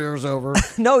political career is over.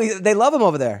 No, they love him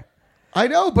over there. I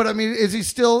know, but I mean, is he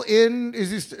still in?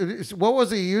 What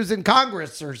was he using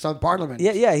Congress or some parliament?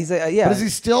 Yeah, he's yeah. But is he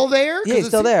still there? Yeah, he's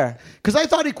still there. Because I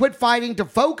thought he quit fighting to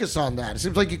focus on that. It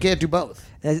seems like you can't do both.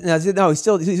 No,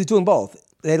 he's doing both.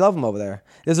 They love him over there.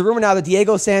 There's a rumor now that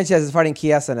Diego Sanchez is fighting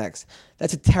Chiesa next.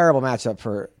 That's a terrible matchup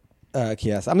for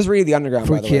Chiesa. I'm just reading the underground.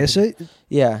 For by the Chiesa? way.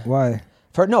 Yeah. Why?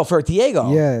 For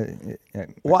Diego. Yeah.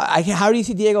 Why? How do you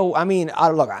see Diego? I mean, I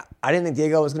didn't think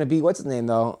Diego was going to be what's his name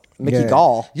though, Mickey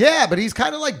Gall. Yeah, but he's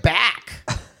kind of like back.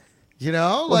 You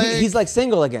know, well, he's like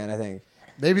single again. I think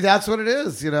maybe that's what it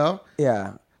is. You know.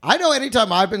 Yeah. I know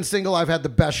anytime I've been single, I've had the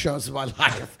best shows of my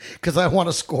life because I want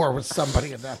to score with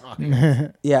somebody in that hockey.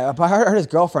 Yeah, but I heard his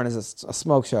girlfriend is a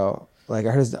smoke show. Like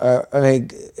I heard I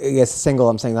guess single.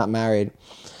 I'm saying not married.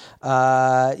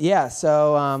 Yeah.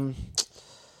 So.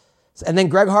 And then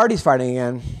Greg Hardy's fighting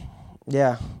again.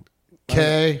 Yeah.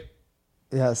 Okay.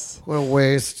 Yes. What a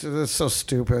waste. That's so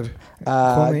stupid.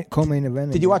 Co-main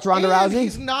event. Did you watch Ronda Rousey?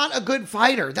 He's not a good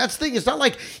fighter. That's the thing. It's not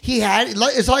like he had...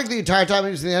 It's like the entire time he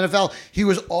was in the NFL, he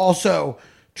was also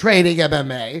training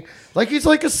MMA. Like he's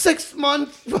like a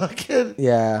 6-month fucking...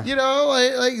 Yeah. You know?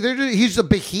 He's a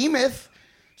behemoth.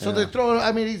 So they're throwing...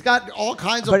 I mean, he's got all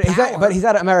kinds of power. But he's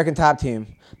at American Top Team.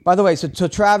 By the way, so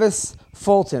Travis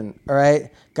Fulton, all right?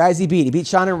 Guys he beat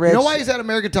Sean and Rich. You know why he's at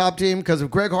American Top Team? Because if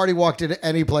Greg Hardy walked into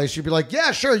any place, you'd be like,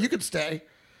 yeah, sure, you could stay.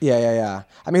 Yeah.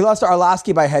 I mean, he lost to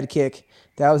Arlovsky by head kick.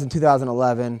 That was in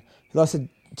 2011. He lost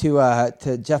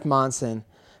to Jeff Monson.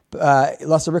 He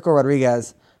lost to Rico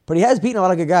Rodriguez. But he has beaten a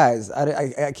lot of good guys.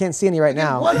 I can't see any right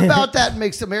now. What about that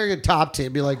makes American Top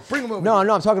Team? Be like, bring him over. No,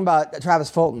 I'm talking about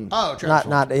Travis Fulton. Oh, Travis Fulton.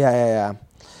 Not, yeah.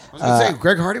 I was going to say,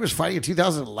 Greg Hardy was fighting in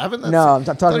 2011? No, I'm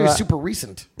talking about... He was super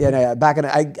recent. Yeah, back in...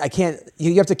 I can't...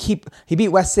 You have to keep... He beat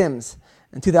Wes Sims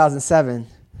in 2007.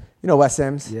 You know Wes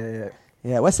Sims? Yeah.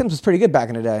 Yeah, Wes Sims was pretty good back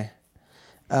in the day.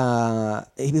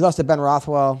 He lost to Ben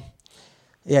Rothwell.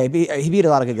 Yeah, he beat a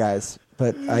lot of good guys,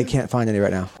 but I can't find any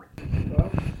right now.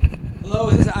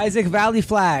 Hello, this is Isaac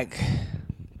Vallie-Flagg.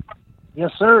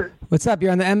 Yes, sir. What's up?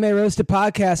 You're on the MMA Roasted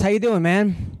podcast. How you doing,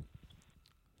 man?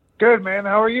 Good, man.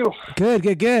 How are you?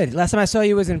 Good. Last time I saw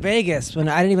you was in Vegas when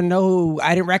I didn't even know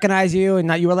I didn't recognize you, and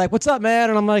you were like, "What's up, man?"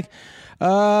 And I'm like,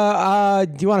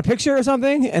 do you want a picture or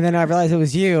something?" And then I realized it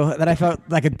was you. Then I felt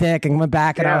like a dick and went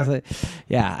back, and I was like,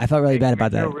 "Yeah, I felt really bad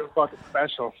about that." You're real fucking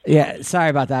special. Yeah, sorry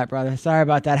about that, brother. Sorry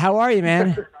about that. How are you,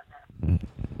 man?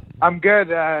 I'm good.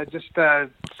 Just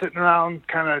sitting around,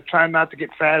 kind of trying not to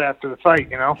get fat after the fight.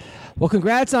 You know. Well,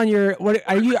 congrats on your. What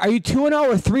are you 2-0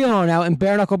 or 3-0 now in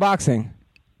bare knuckle boxing?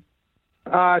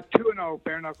 2-0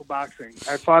 bare knuckle boxing.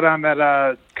 I fought on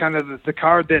that kind of the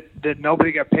card that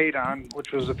nobody got paid on,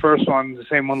 which was the first one, the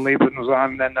same one Liebman was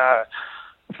on. Then I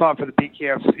fought for the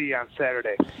BKFC on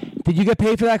Saturday. Did you get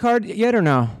paid for that card yet or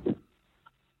no?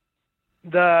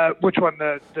 Which one?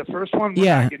 The first one?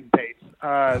 Yeah. Not getting paid.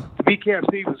 The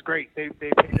BKFC was great. They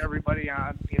paid everybody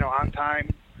on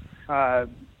time.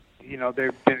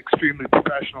 They've been extremely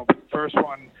professional. But the first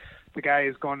one, the guy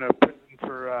is going to prison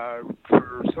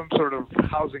for some sort of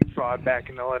housing fraud back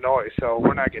in Illinois. So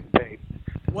we're not getting paid.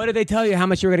 What did they tell you? How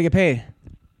much you were going to get paid?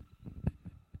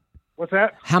 What's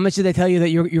that? How much did they tell you that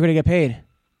you're going to get paid?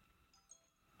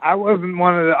 I wasn't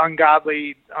one of the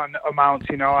ungodly amounts.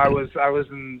 I was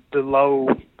in the low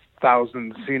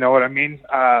thousands. You know what I mean?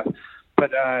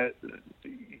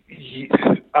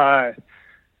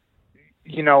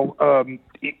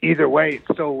 Either way, it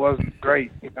still wasn't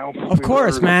great. Of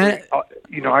course, man.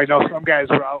 I know some guys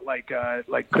were out like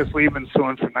Chris Lehman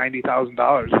suing for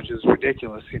 $90,000, which is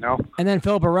ridiculous. And then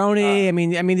Phil Baroni.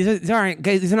 These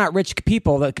are not rich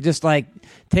people that could just like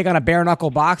take on a bare knuckle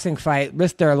boxing fight,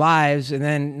 risk their lives, and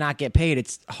then not get paid.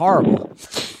 It's horrible.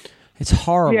 It's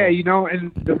horrible. Yeah,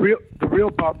 and the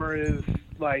real bummer is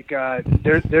like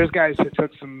there's guys who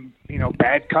took some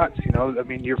bad cuts.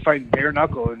 You're fighting bare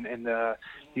knuckle and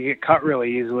you get cut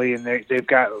really easily, and they've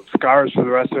got scars for the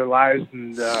rest of their lives,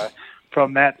 and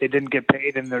from that they didn't get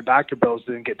paid, and their doctor bills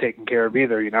didn't get taken care of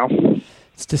either.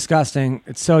 It's disgusting.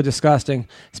 It's so disgusting.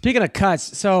 Speaking of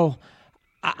cuts, so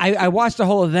I watched the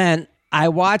whole event. I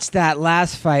watched that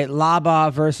last fight,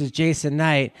 Laba versus Jason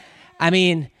Knight.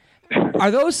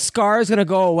 Are those scars going to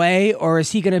go away, or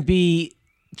is he going to be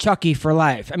Chucky for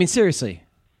life? Seriously.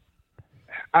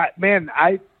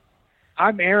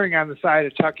 I'm erring on the side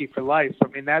of Chucky for life.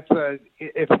 That's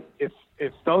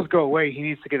if those go away, he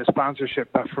needs to get a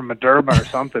sponsorship from Moderna or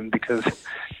something, because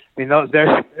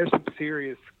there's some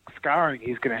serious scarring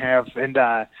he's going to have, and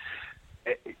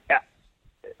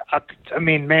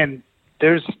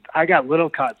I got little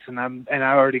cuts, and I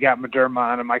already got Moderna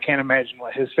on him. I can't imagine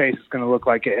what his face is going to look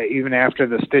like even after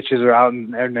the stitches are out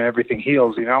and everything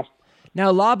heals.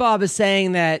 Now, Labob is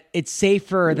saying that it's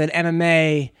safer than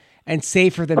MMA and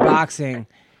safer than boxing.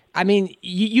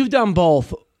 You've done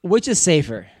both. Which is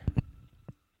safer?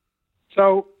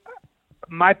 So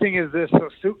my thing is this.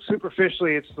 So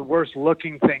superficially, it's the worst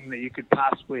looking thing that you could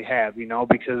possibly have,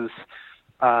 because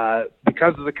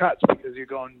of the cuts, because you're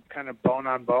going kind of bone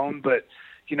on bone. But,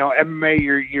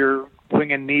 MMA, you're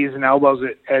winging knees and elbows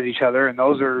at each other, and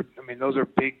those are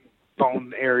big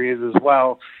bone areas as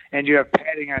well. And you have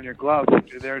padding on your gloves,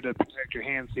 which are there to protect your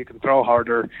hands so you can throw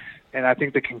harder. And I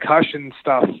think the concussion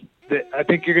stuff that I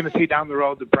think you're going to see down the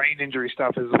road, the brain injury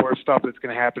stuff is the worst stuff that's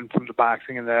going to happen from the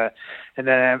boxing and the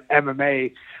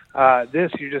MMA.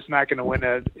 This, you're just not going to win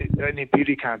any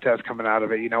beauty contest coming out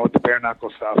of it, with the bare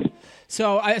knuckle stuff.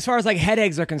 So as far as like head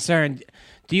eggs are concerned,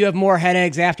 do you have more head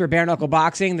eggs after bare knuckle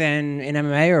boxing than in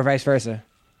MMA, or vice versa?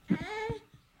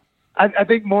 I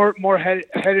think more head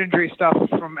injury stuff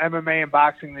from MMA and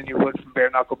boxing than you would from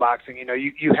bare knuckle boxing.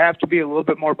 You have to be a little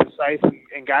bit more precise,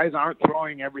 and guys aren't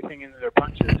throwing everything into their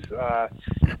punches.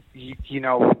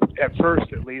 At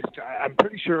first at least, I'm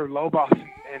pretty sure Lobos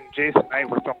and Jason Knight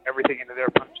were throwing everything into their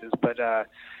punches. But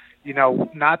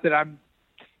not that I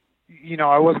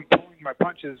wasn't pulling my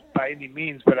punches by any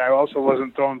means, but I also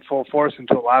wasn't throwing full force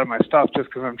into a lot of my stuff just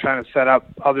because I'm trying to set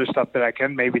up other stuff that I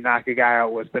can maybe knock a guy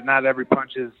out with. But not every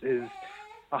punch is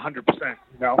 100%.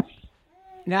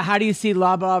 Now, how do you see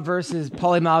Laba versus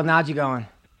Paulie Malignaggi going?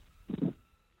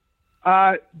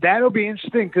 That'll be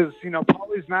interesting because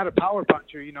Paulie's not a power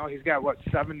puncher. He's got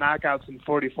 7 knockouts in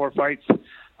 44 fights,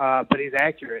 but he's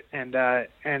accurate. And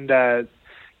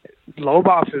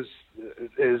Lobov is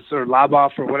or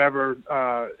Laboff or whatever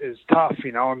is tough.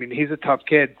 He's a tough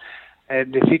kid,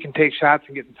 and if he can take shots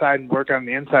and get inside and work on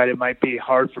the inside, it might be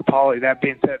hard for Paulie. That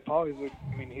being said,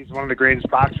 he's one of the greatest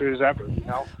boxers ever.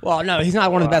 Well, no, he's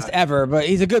not one of the best ever, but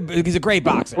he's a great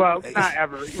boxer. Well, not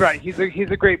ever, right? He's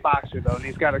a great boxer though, and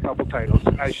he's got a couple titles.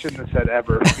 I shouldn't have said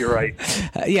ever. You're right.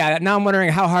 Yeah. Now I'm wondering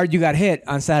how hard you got hit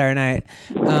on Saturday night.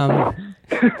 But,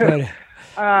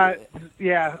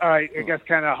 yeah, all right. I guess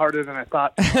kind of harder than I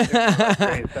thought.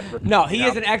 No, he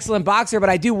is an excellent boxer, but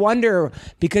I do wonder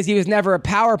because he was never a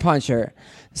power puncher.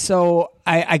 So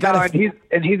I got. No,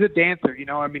 and he's a dancer. He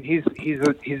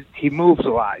moves a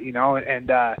lot.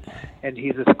 And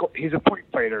he's a point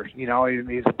fighter.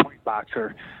 He's a point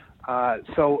boxer.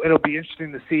 So it'll be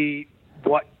interesting to see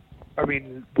what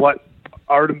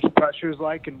Artem's pressure is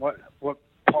like and what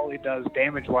Paulie does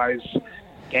damage wise,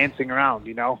 dancing around.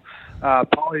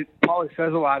 Paulie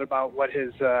says a lot about what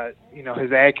his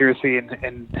his accuracy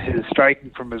and his striking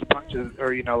from his punches,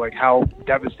 or how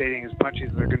devastating his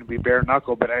punches are going to be bare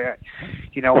knuckle. But I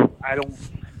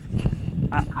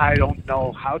don't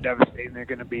know how devastating they're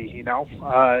going to be.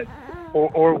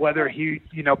 Or whether he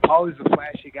Paulie's a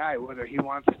flashy guy, whether he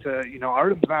wants to.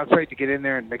 Artem's not afraid to get in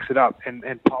there and mix it up, and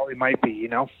Paulie might be.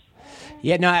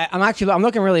 Yeah, no, I'm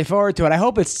looking really forward to it. I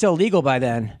hope it's still legal by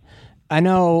then. I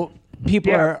know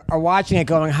people are watching it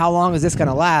going, how long is this going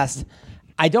to last?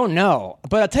 I don't know.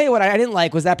 But I'll tell you what I didn't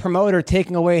like was that promoter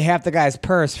taking away half the guy's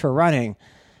purse for running.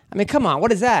 I mean, come on,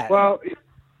 what is that? Well,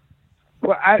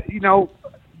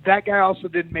 that guy also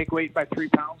didn't make weight by 3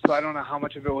 pounds, so I don't know how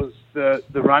much of it was the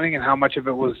running and how much of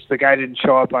it was the guy didn't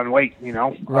show up on weight,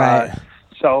 Right.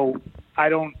 So I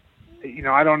don't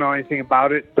know anything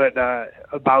about it, but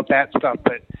about that stuff.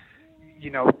 But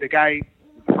the guy,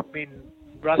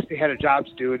 Rusty had a job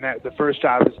to do, and that the first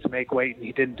job is to make weight, and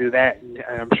he didn't do that. And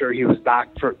I'm sure he was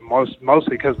docked for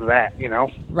mostly because of that.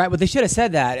 Right. Well, they should have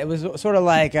said that. It was sort of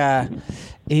like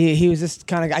he was just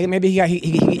kind of maybe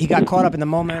he got caught up in the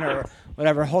moment or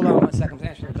whatever. Hold on 1 second. I'm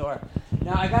answering the door.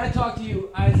 Now I got to talk to you,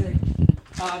 Isaac,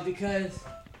 because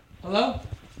hello.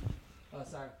 Oh,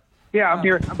 sorry. Yeah, I'm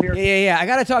here. Yeah. I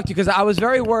got to talk to you because I was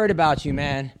very worried about you,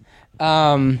 man.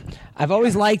 I've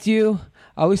always liked you.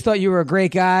 I always thought you were a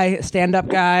great guy, a stand-up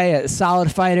guy, a solid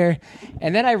fighter.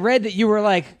 And then I read that you were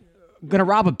like going to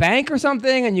rob a bank or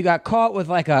something, and you got caught with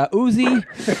like a Uzi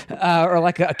or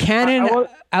like a cannon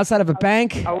outside of a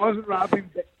bank. I wasn't robbing.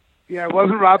 Yeah, I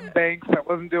wasn't robbing banks. I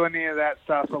wasn't doing any of that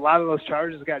stuff. A lot of those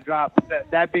charges got dropped.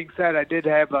 That being said, I did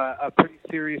have a pretty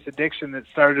serious addiction that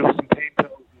started with some pain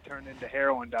pills and turned into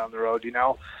heroin down the road.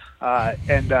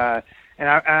 And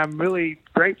I'm really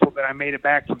grateful that I made it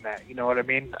back from that. You know what I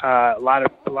mean? A lot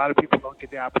of people don't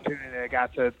get the opportunity that I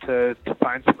got to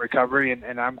find some recovery,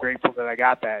 and I'm grateful that I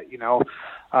got that.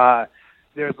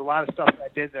 There's a lot of stuff that I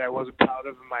did that I wasn't proud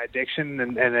of in my addiction,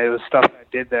 and it was stuff that I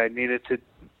did that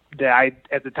I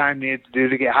at the time needed to do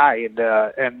to get high, and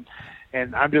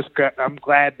I'm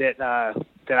glad that I'm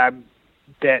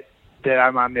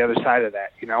on the other side of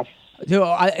that. Dude,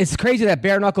 it's crazy that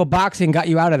bare knuckle boxing got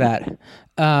you out of that.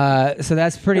 So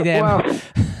that's pretty damn. Well,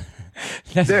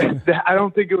 I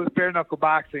don't think it was bare knuckle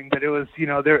boxing, but it was.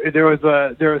 There was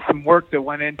some work that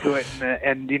went into it,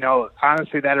 and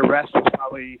honestly, that arrest was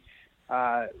probably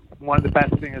one of the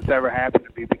best things that's ever happened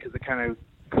to me because it kind of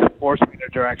forced me in a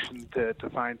direction to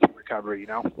find some recovery.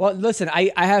 Well, listen,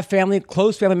 I have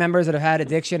close family members that have had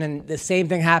addiction, and the same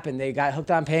thing happened. They got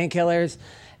hooked on painkillers.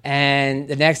 And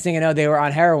the next thing you know, they were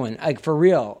on heroin, like for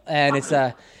real. And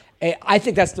I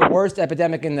think that's the worst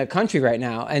epidemic in the country right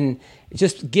now. And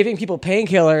just giving people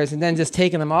painkillers and then just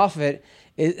taking them off of it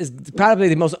is probably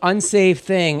the most unsafe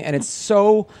thing. And it's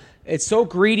so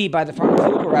greedy by the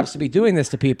pharmaceutical reps to be doing this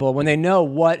to people when they know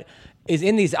what is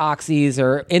in these oxys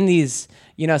or in these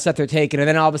stuff they're taking, and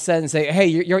then all of a sudden say, "Hey,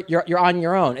 you're on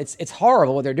your own." It's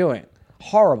horrible what they're doing.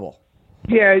 Horrible.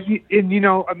 Yeah,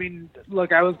 and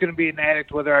look, I was going to be an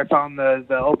addict whether I found the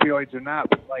opioids or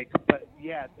not, but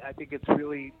yeah, I think it's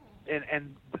really,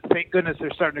 and thank goodness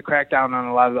they're starting to crack down on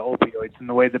a lot of the opioids and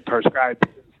the way they're prescribed.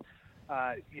 Because,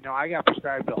 I got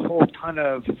prescribed a whole ton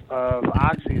of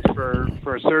oxys for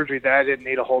a surgery that I didn't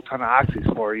need a whole ton of oxys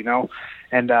for, and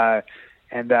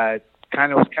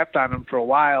kind of was kept on them for a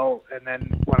while, and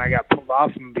then when I got pulled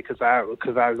off them because I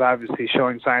was obviously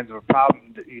showing signs of a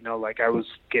problem, like I was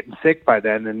getting sick by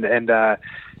then, and the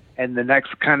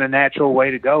next kind of natural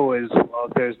way to go is, well,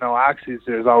 if there's no oxys,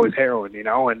 there's always heroin, I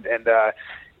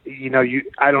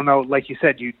don't know, like you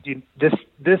said,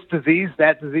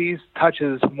 that disease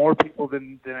touches more people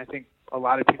than I think a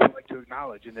lot of people like to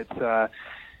acknowledge, and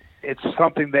it's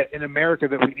something that in America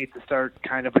that we need to start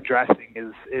kind of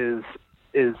addressing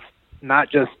is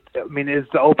not just, is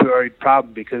the opioid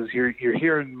problem, because you're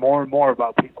hearing more and more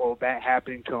about people that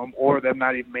happening to them, or them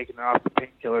not even making it off the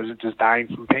painkillers and just dying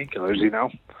from painkillers.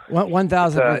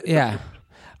 1,000. Yeah.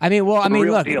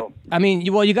 Look. Deal.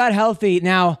 You got healthy.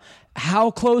 Now, how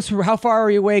far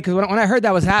are you away? Because when I heard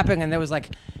that was happening, and there was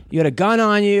like you had a gun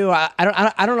on you. I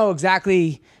don't know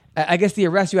exactly. I guess the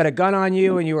arrest, you had a gun on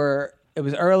you, and it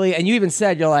was early, and you even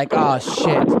said, you're like, oh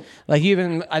shit. Like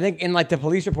I think in like the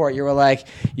police report, you were like,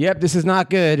 yep, this is not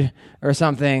good or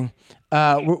something.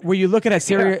 Were you looking at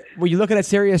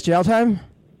serious jail time?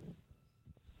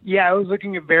 Yeah, I was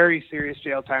looking at very serious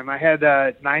jail time. I had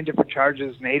 9 different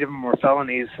charges, and 8 of them were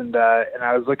felonies, and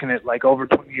I was looking at like over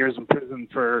 20 years in prison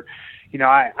for,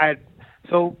 I had.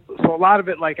 So a lot of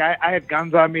it, like I had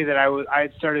guns on me that I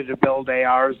had started to build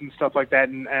ARs and stuff like that,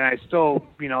 and I still,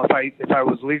 if I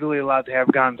was legally allowed to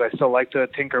have guns, I still like to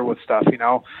tinker with stuff,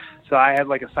 So I had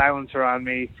like a silencer on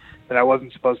me that I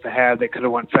wasn't supposed to have that could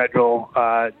have went federal.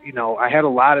 I had a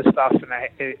lot of stuff, and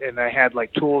I had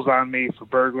like tools on me for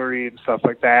burglary and stuff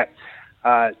like that.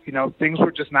 Things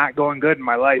were just not going good in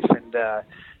my life,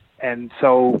 and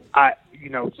so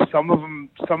some of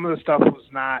the stuff was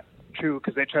not true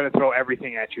because they try to throw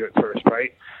everything at you at first,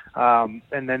 right?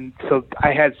 And then so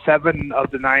I had 7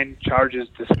 of the 9 charges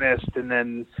dismissed, and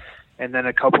then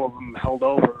a couple of them held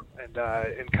over, and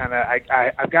kind of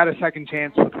I've got a second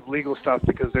chance with the legal stuff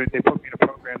because they put me in a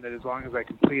program that as long as I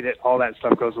complete it, all that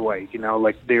stuff goes away. You know,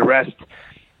 like the arrest,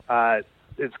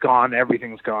 it's gone,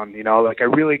 everything's gone. You know, like I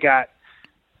really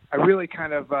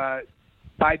kind of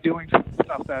by doing some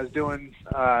stuff that I was doing,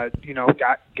 you know,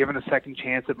 got given a second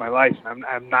chance at my life. And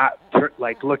I'm not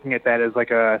like looking at that as like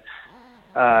a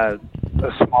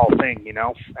small thing, you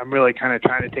know. I'm really kind of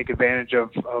trying to take advantage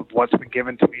of what's been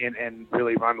given to me and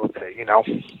really run with it, you know.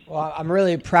 Well, I'm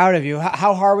really proud of you.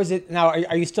 How hard was it? Now,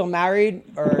 are you still married,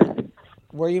 or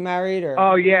were you married? Or?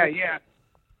 Oh yeah.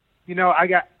 You know, I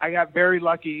got very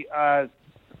lucky.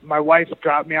 My wife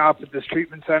dropped me off at this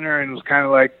treatment center and was kind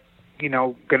of like, you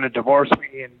know, going to divorce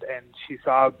me, and she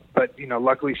saw, but you know,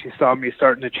 luckily she saw me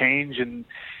starting to change and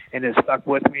has stuck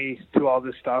with me through all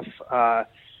this stuff.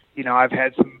 You know, I've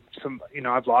had some, you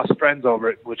know, I've lost friends over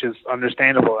it, which is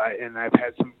understandable. And I've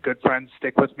had some good friends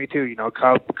stick with me too. You know,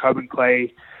 Cub and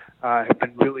Clay have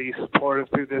been really supportive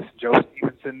through this. Joe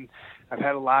Stevenson, I've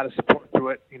had a lot of support through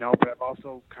it, you know, but I've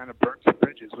also kind of burnt some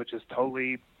bridges, which is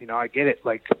totally, you know, I get it.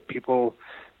 Like people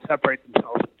separate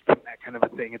themselves from that kind of a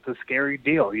thing. It's a scary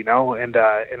deal, you know, and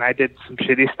I did some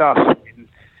shitty stuff. I mean,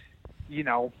 you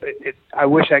know, I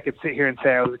wish I could sit here and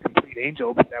say I was a complete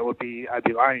angel, but I'd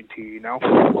be lying to you, you know?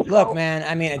 Look, man,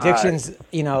 I mean, addiction's,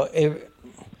 you know,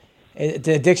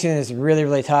 the addiction is really,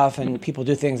 really tough, and people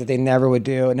do things that they never would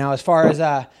do. Now, as far as,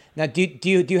 now, do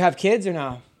you have kids or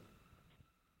no?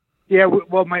 Yeah,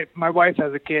 well, my wife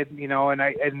has a kid, you know, and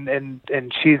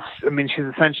she's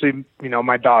essentially, you know,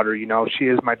 my daughter, you know, she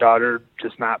is my daughter,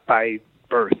 just not by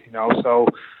birth, you know, so,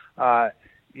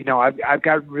 you know, I've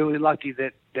got really lucky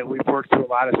that we've worked through a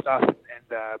lot of stuff,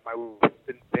 and my wife's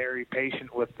been very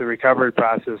patient with the recovery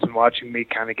process and watching me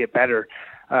kind of get better,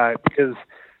 because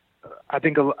I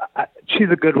think she's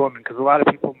a good woman, because a lot of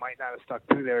people might not have stuck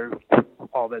through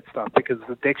all that stuff, because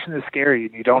addiction is scary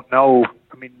and you don't know.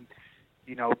 I mean,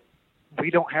 you know, we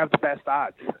don't have the best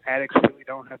odds. Addicts really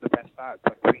don't have the best odds.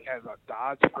 Like we have the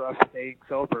odds for us staying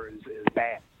sober is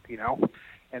bad, you know.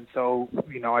 And so,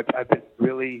 you know, I've been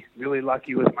really, really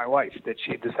lucky with my wife that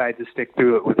she decided to stick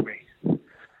through it with me.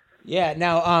 Yeah.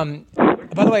 Now,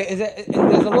 by the way, there's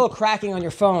a little cracking on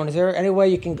your phone. Is there any way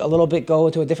you can a little bit go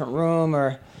into a different room,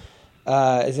 or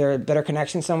is there a better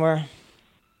connection somewhere?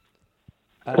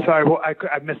 Sorry, well,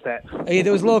 I missed that.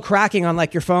 There was a little cracking on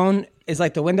like your phone. Is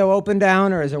like the window open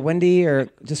down, or is it windy, or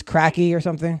just cracky, or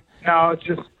something? No, it's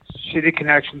just shitty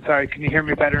connection. Sorry, can you hear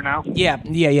me better now?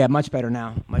 Yeah, much better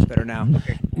now.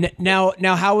 Okay.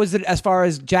 Now, how was it as far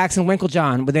as Jackson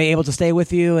Winklejohn? Were they able to stay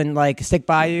with you and like stick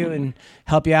by you and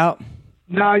help you out?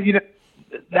 No, you know,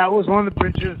 that was one of the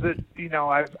bridges that, you know,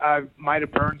 I might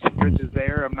have burned some bridges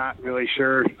there. I'm not really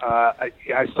sure. I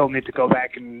still need to go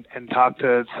back and talk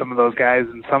to some of those guys,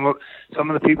 and some of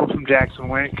the people from Jackson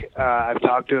Wink I've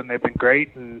talked to, and they've been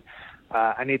great. And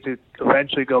I need to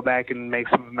eventually go back and make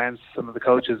some amends to some of the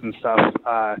coaches and stuff.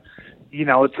 You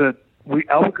know,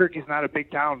 Albuquerque's not a big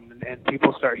town, and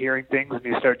people start hearing things, and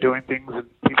you start doing things, and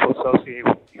people associate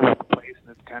with you with the place,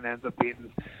 and it kind of ends up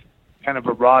being kind of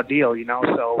a raw deal, you know.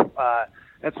 So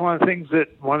that's one of the things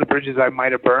one of the bridges I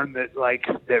might have burned that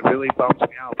really bums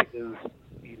me out, because,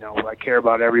 you know, I care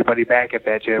about everybody back at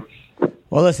that gym.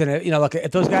 Well, listen, you know, look, if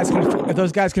those guys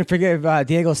can forgive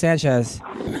Diego Sanchez,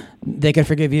 they can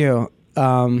forgive you.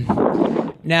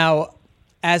 Now,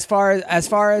 as far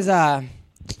as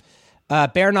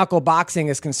bare knuckle boxing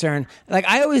is concerned, like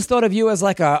I always thought of you as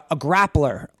like a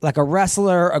grappler, like a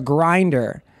wrestler, a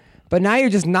grinder, but now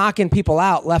you're just knocking people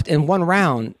out left in one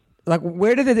round. Like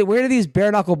where do these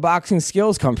bare knuckle boxing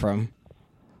skills come from?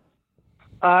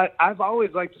 I've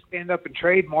always liked to stand up and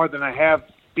trade more than I have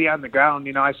be on the ground.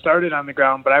 You know, I started on the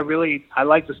ground, but I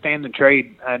like to stand and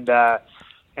trade, and I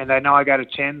know I got a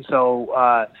chin,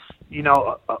 so you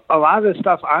know, a lot of this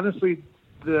stuff, honestly,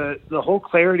 the whole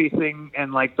clarity thing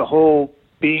and like the whole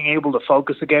being able to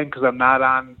focus again because I'm not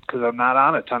on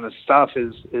a ton of stuff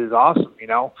is awesome. You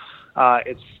know,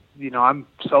 it's, you know, I'm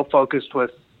so focused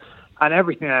on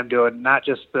everything I'm doing, not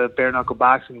just the bare knuckle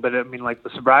boxing, but I mean, like the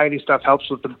sobriety stuff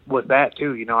helps with that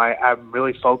too. You know, I'm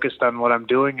really focused on what I'm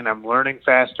doing, and I'm learning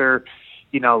faster.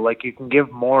 You know, like you can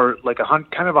give more, like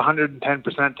kind of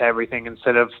 110% to everything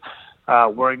instead of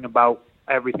worrying about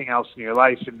everything else in your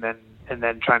life and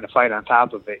then trying to fight on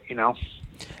top of it. You know.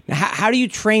 Now, how do you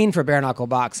train for bare knuckle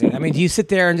boxing? I mean, do you sit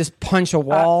there and just punch a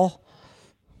wall?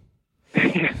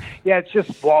 Yeah, it's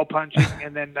just wall punching,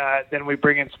 and then we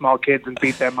bring in small kids and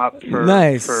beat them up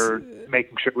for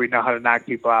making sure we know how to knock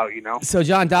people out. So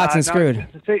John Dotson screwed.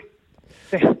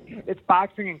 It's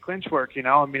boxing and clinch work.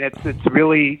 I mean, it's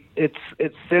really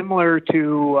similar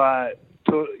to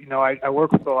I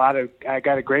work with I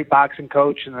got a great boxing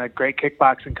coach and a great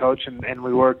kickboxing coach, and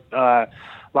we work a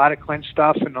lot of clinch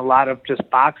stuff and a lot of just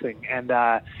boxing. And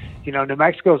New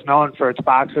Mexico is known for its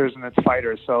boxers and its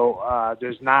fighters, so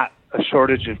there's not a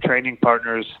shortage of training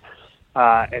partners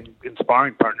and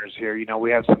sparring partners here.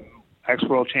 We have some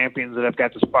ex-world champions that I've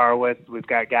got to spar with. We've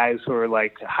got guys who are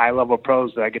like high-level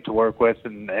pros that I get to work with,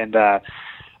 and I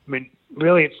mean,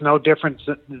 really, it's no different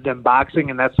than boxing,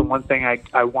 and that's the one thing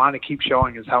I want to keep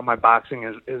showing is how my boxing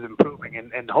is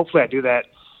improving, and hopefully I do that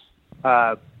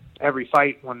every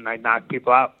fight when I knock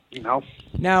people out.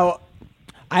 Now,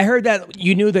 I heard that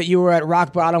you knew that you were at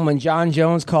rock bottom when John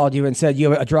Jones called you and said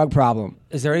you have a drug problem.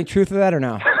 Is there any truth to that or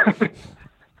no?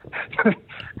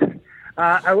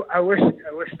 I wish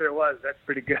there was. That's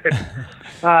pretty good.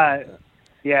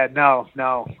 Yeah, no,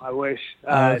 I wish.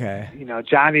 Okay.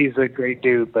 Johnny's a great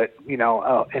dude, but and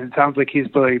it sounds like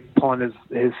he's really pulling his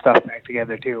stuff back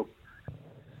together too.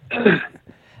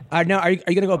 Now, are you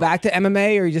going to go back to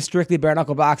MMA, or are you just strictly bare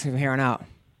knuckle boxing from here on out?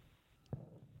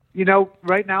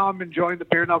 Right now I'm enjoying the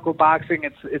bare knuckle boxing.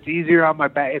 It's easier on my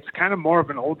back. It's kind of more of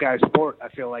an old guy sport. I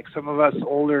feel like some of us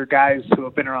older guys who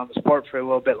have been around the sport for a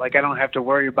little bit, like I don't have to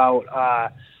worry about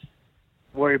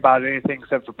anything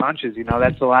except for punches.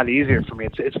 That's a lot easier for me.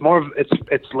 It's more of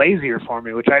it's lazier for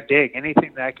me, which I dig.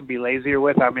 Anything that I can be lazier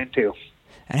with, I'm into.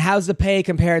 And how's the pay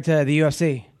compared to the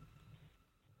UFC?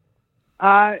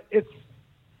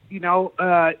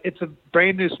 It's a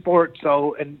brand new sport,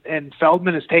 so and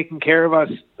Feldman is taking care of us,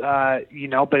 but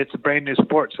it's a brand new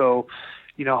sport, so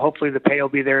hopefully the pay will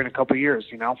be there in a couple of years.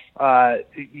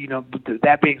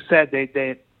 That being said,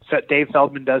 Dave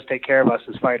Feldman does take care of us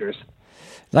as fighters.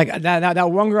 Like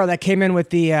that one girl that came in with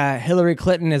the Hillary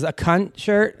Clinton is a cunt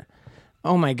shirt.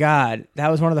 Oh my God, that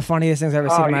was one of the funniest things I've ever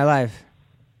seen in my life.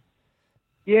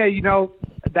 Yeah,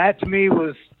 that to me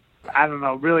was, I don't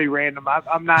know, really random.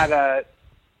 I'm not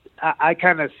I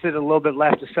kind of sit a little bit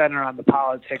left of center on the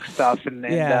politics stuff, and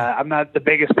I'm not the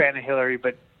biggest fan of Hillary,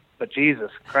 but Jesus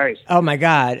Christ. Oh my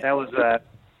God, that was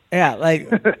yeah,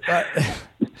 like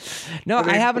no,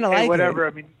 I happen to like whatever.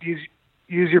 it. I mean, use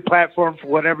your platform for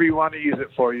whatever you want to use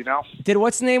it for. Did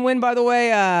what's the name win, by the way?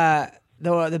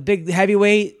 The big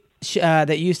heavyweight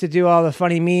that used to do all the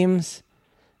funny memes.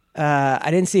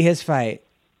 I didn't see his fight.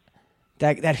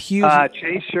 That huge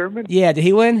Chase Sherman. Yeah, did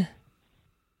he win?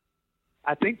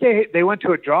 I think they went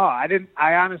to a draw.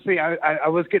 I honestly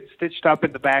was getting stitched up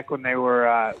in the back when they were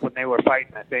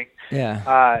fighting. I think.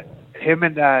 Yeah. Him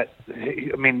and I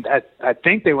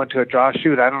think they went to a draw.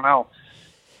 Shoot, I don't know.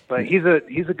 But he's a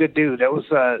good dude.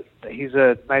 He's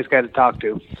a nice guy to talk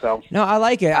to. So no, I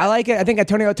like it. I think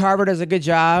Antonio Tarver does a good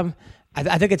job.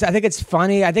 I think it's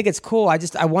funny. I think it's cool.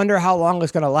 I wonder how long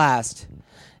it's going to last.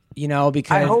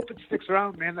 Because I hope it sticks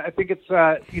around, man. I think it's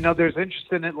there's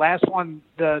interest in it.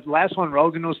 The last one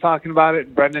Rogan was talking about it,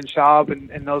 and Brendan Schaub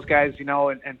and those guys,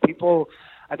 and people.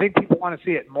 I think people want to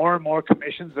see it. More and more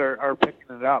commissions are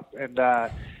picking it up, and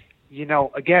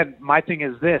again, my thing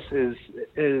is this is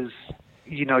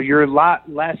you're a lot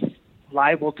less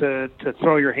liable to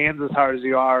throw your hands as hard as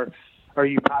you are, or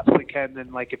you possibly can,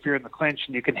 than like if you're in the clinch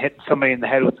and you can hit somebody in the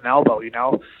head with an elbow.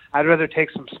 I'd rather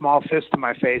take some small fist to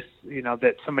my face,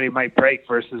 that somebody might break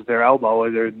versus their elbow or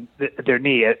their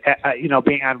knee,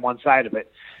 being on one side of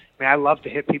it. I mean, I love to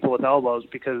hit people with elbows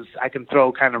because I can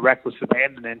throw kind of reckless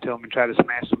abandon into them and try to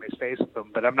smash somebody's face with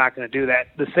them. But I'm not going to do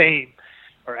that the same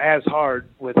or as hard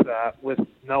with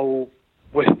nothing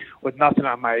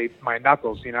on my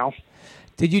knuckles.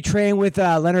 Did you train with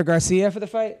Leonard Garcia for the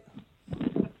fight?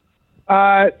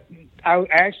 I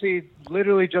actually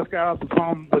literally just got off the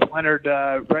phone with Leonard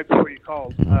right before you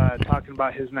called, talking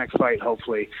about his next fight,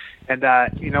 hopefully. And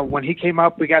when he came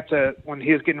up, when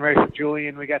he was getting ready for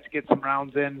Julian, we got to get some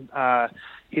rounds in.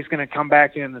 He's going to come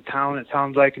back in the town, it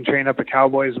sounds like, and train up at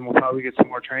Cowboys, and we'll probably get some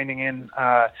more training in.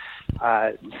 The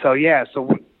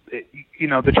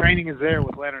training is there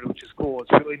with Leonard, which is cool.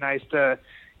 It's really nice to.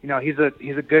 He's a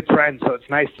good friend, so it's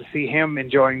nice to see him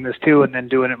enjoying this too, and then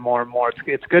doing it more and more.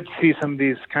 It's good to see some of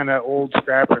these kind of old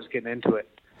scrappers getting into it.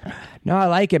 No, I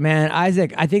like it, man.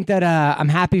 Isaac, I think that I'm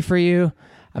happy for you.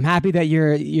 I'm happy that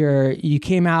you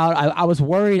came out. I was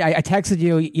worried. I texted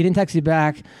you. You didn't text me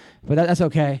back, but that's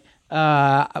okay. But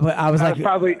I was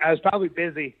probably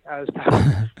busy. I was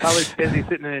probably busy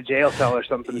sitting in a jail cell or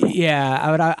something.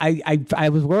 Yeah, I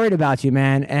was worried about you,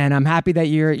 man, and I'm happy that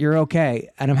you're okay,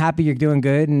 and I'm happy you're doing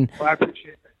good. And well, I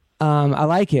appreciate it. I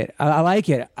like it. I like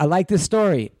it. I like this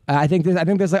story. I think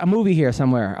there's like a movie here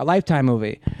somewhere, a Lifetime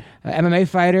movie. An MMA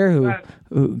fighter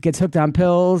who gets hooked on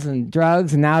pills and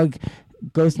drugs and now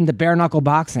goes into bare knuckle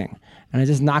boxing and is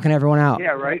just knocking everyone out.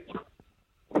 Yeah, right.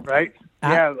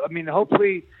 Yeah, I mean,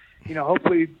 hopefully,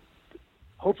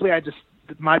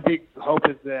 my big hope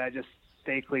is that I just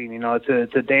stay clean.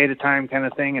 It's a day at a time kind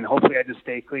of thing, and hopefully I just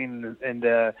stay clean.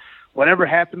 And whatever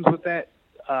happens with that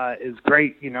is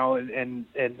great. And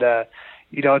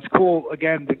it's cool.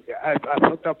 Again, I've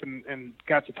looked up and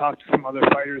got to talk to some other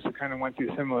fighters who kind of went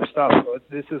through similar stuff. So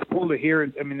this is cool to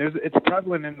hear. I mean, it's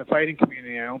prevalent in the fighting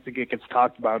community. I don't think it gets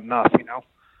talked about enough.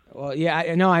 Well, yeah,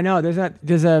 I know.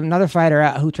 There's another fighter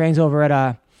who trains over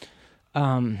at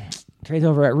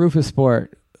Rufus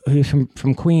Sport. Who's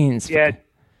from Queens? Yeah.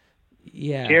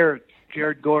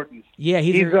 Jared Gordon. Yeah,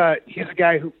 he's a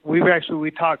guy who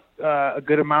we talked a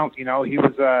good amount. He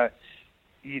was.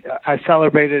 I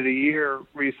celebrated a year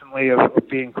recently of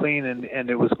being clean, and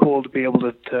it was cool to be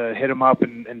able to hit him up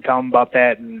and tell him about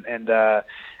that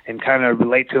and kind of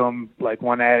relate to him like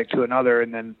one addict to another,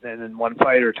 and then one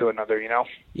fighter to another.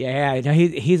 Yeah.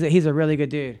 He's a really good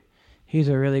dude. He's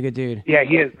a really good dude. Yeah,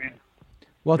 he is, man.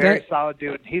 Well, very solid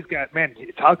dude. He's got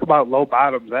talk about low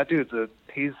bottoms. That dude's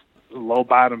he's a low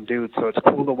bottom dude. So it's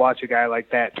cool to watch a guy like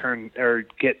that turn or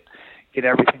get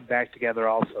everything back together.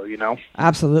 Also,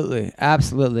 Absolutely.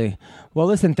 Well,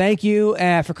 listen, thank you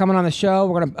for coming on the show.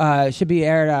 We're gonna should be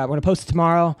aired. We're gonna post it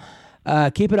tomorrow.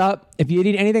 Keep it up. If you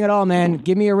need anything at all, man,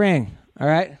 give me a ring. All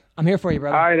right, I'm here for you,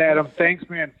 brother. All right, Adam. Thanks,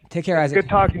 man. Take care, Isaac. Good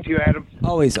talking to you, Adam.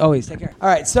 Always. Take care. All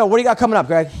right. So, what do you got coming up,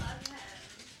 Greg?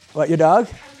 What, your dog?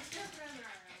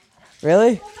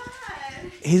 Really?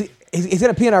 He's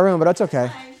gonna pee in our room, but that's okay.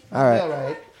 All right.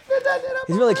 Right.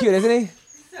 He's really cute, isn't he?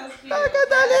 So cute. All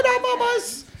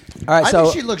right. I So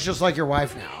think she looks just like your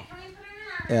wife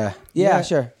now. Yeah.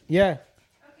 Sure. Yeah.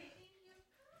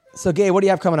 So, Gabe, what do you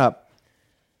have coming up?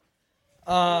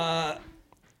 I'm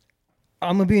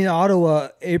gonna be in Ottawa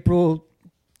April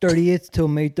 30th till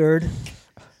May 3rd.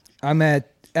 I'm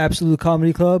at Absolute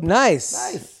Comedy Club.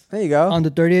 Nice. There you go. On the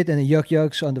 30th, and the Yuck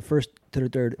Yucks on the 1st to the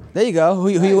 3rd. There you go. Who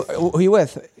you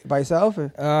with? By yourself?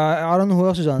 Or? I don't know who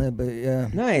else is on it, but yeah.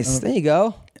 Nice. There you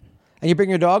go. And you bring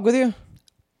your dog with you?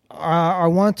 I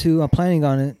want to. I'm planning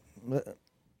on it. But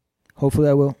hopefully,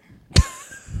 I will.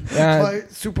 My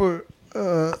super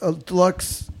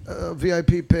deluxe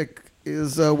VIP pick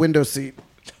is window seat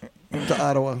to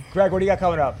Ottawa. Greg, what do you got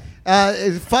coming up?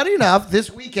 Funny enough,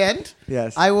 this weekend,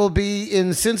 yes, I will be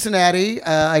in Cincinnati.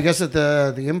 I guess at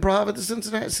the Improv at the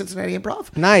Cincinnati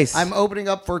Improv. Nice. I'm opening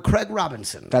up for Craig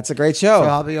Robinson. That's a great show. So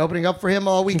I'll be opening up for him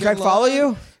all weekend. Can Craig follow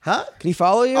you? Huh? Can he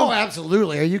follow you? Oh,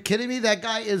 absolutely. Are you kidding me? That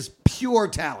guy is pure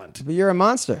talent. But you're a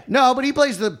monster. No, but he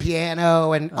plays the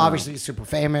piano and obviously he's super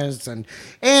famous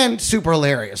and super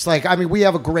hilarious. Like, I mean, we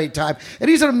have a great time. And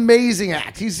he's an amazing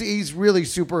act. He's really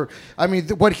super. I mean,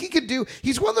 what he could do,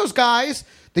 he's one of those guys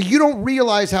that you don't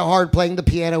realize how hard playing the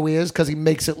piano is because he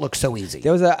makes it look so easy.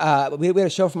 There was we had a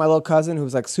show for my little cousin who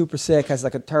was like super sick, has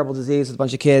like a terrible disease with a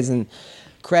bunch of kids, and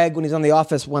Craig, when he's on The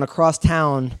Office, went across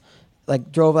town,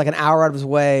 like drove like an hour out of his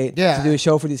way to do a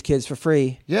show for these kids for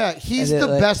free. Yeah, he's the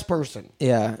best person.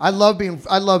 Yeah, I love being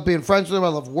friends with him. I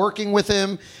love working with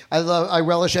him. I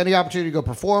relish any opportunity to go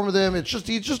perform with him.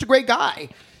 He's just a great guy,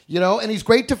 and he's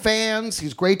great to fans.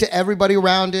 He's great to everybody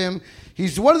around him.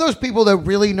 He's one of those people that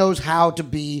really knows how to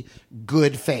be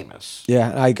good famous.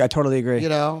 Yeah, I totally agree.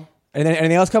 And then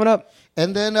anything else coming up?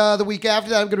 And then the week after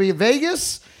that, I'm going to be in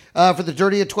Vegas for the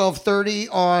Dirty at 12:30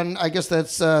 on, I guess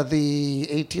that's the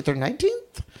 18th or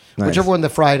 19th, whichever one the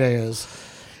Friday is.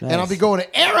 Nice. And I'll be going to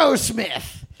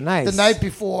Aerosmith the night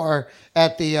before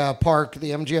at the park,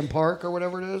 the MGM Park or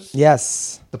whatever it is.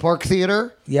 Yes. The Park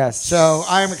Theater. Yes. So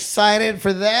I'm excited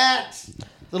for that.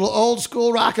 Little old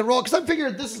school rock and roll, because I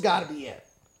figured this has got to be it.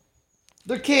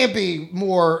 There can't be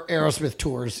more Aerosmith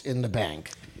tours in the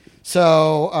bank.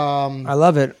 So I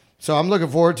love it. So I'm looking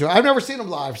forward to it. I've never seen them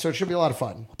live, so it should be a lot of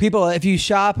fun. People, if you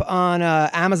shop on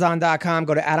Amazon.com,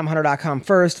 go to AdamHunter.com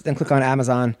first, then click on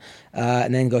Amazon,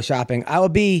 and then go shopping. I will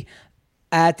be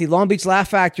at the Long Beach Laugh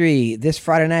Factory this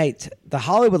Friday night, the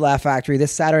Hollywood Laugh Factory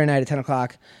this Saturday night at 10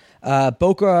 o'clock.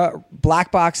 Boca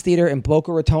Black Box Theater in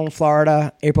Boca Raton,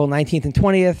 Florida, April 19th and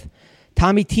 20th.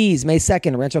 Tommy T's, May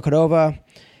 2nd, Rancho Cordova.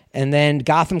 And then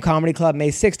Gotham Comedy Club, May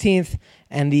 16th.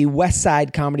 And the West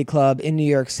Side Comedy Club in New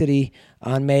York City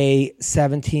on May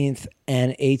 17th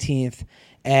and 18th.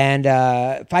 And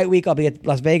Fight Week, I'll be at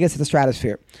Las Vegas at the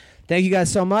Stratosphere. Thank you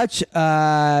guys so much.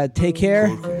 Take care.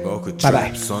 Bye-bye.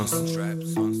 Trap, sons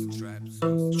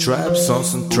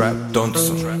and trap, don't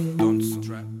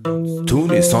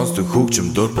Түүний сонсдог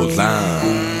хөгжим дур булаан.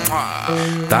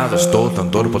 Даадаж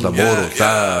дуулан дур булаа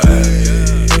мууруулаа.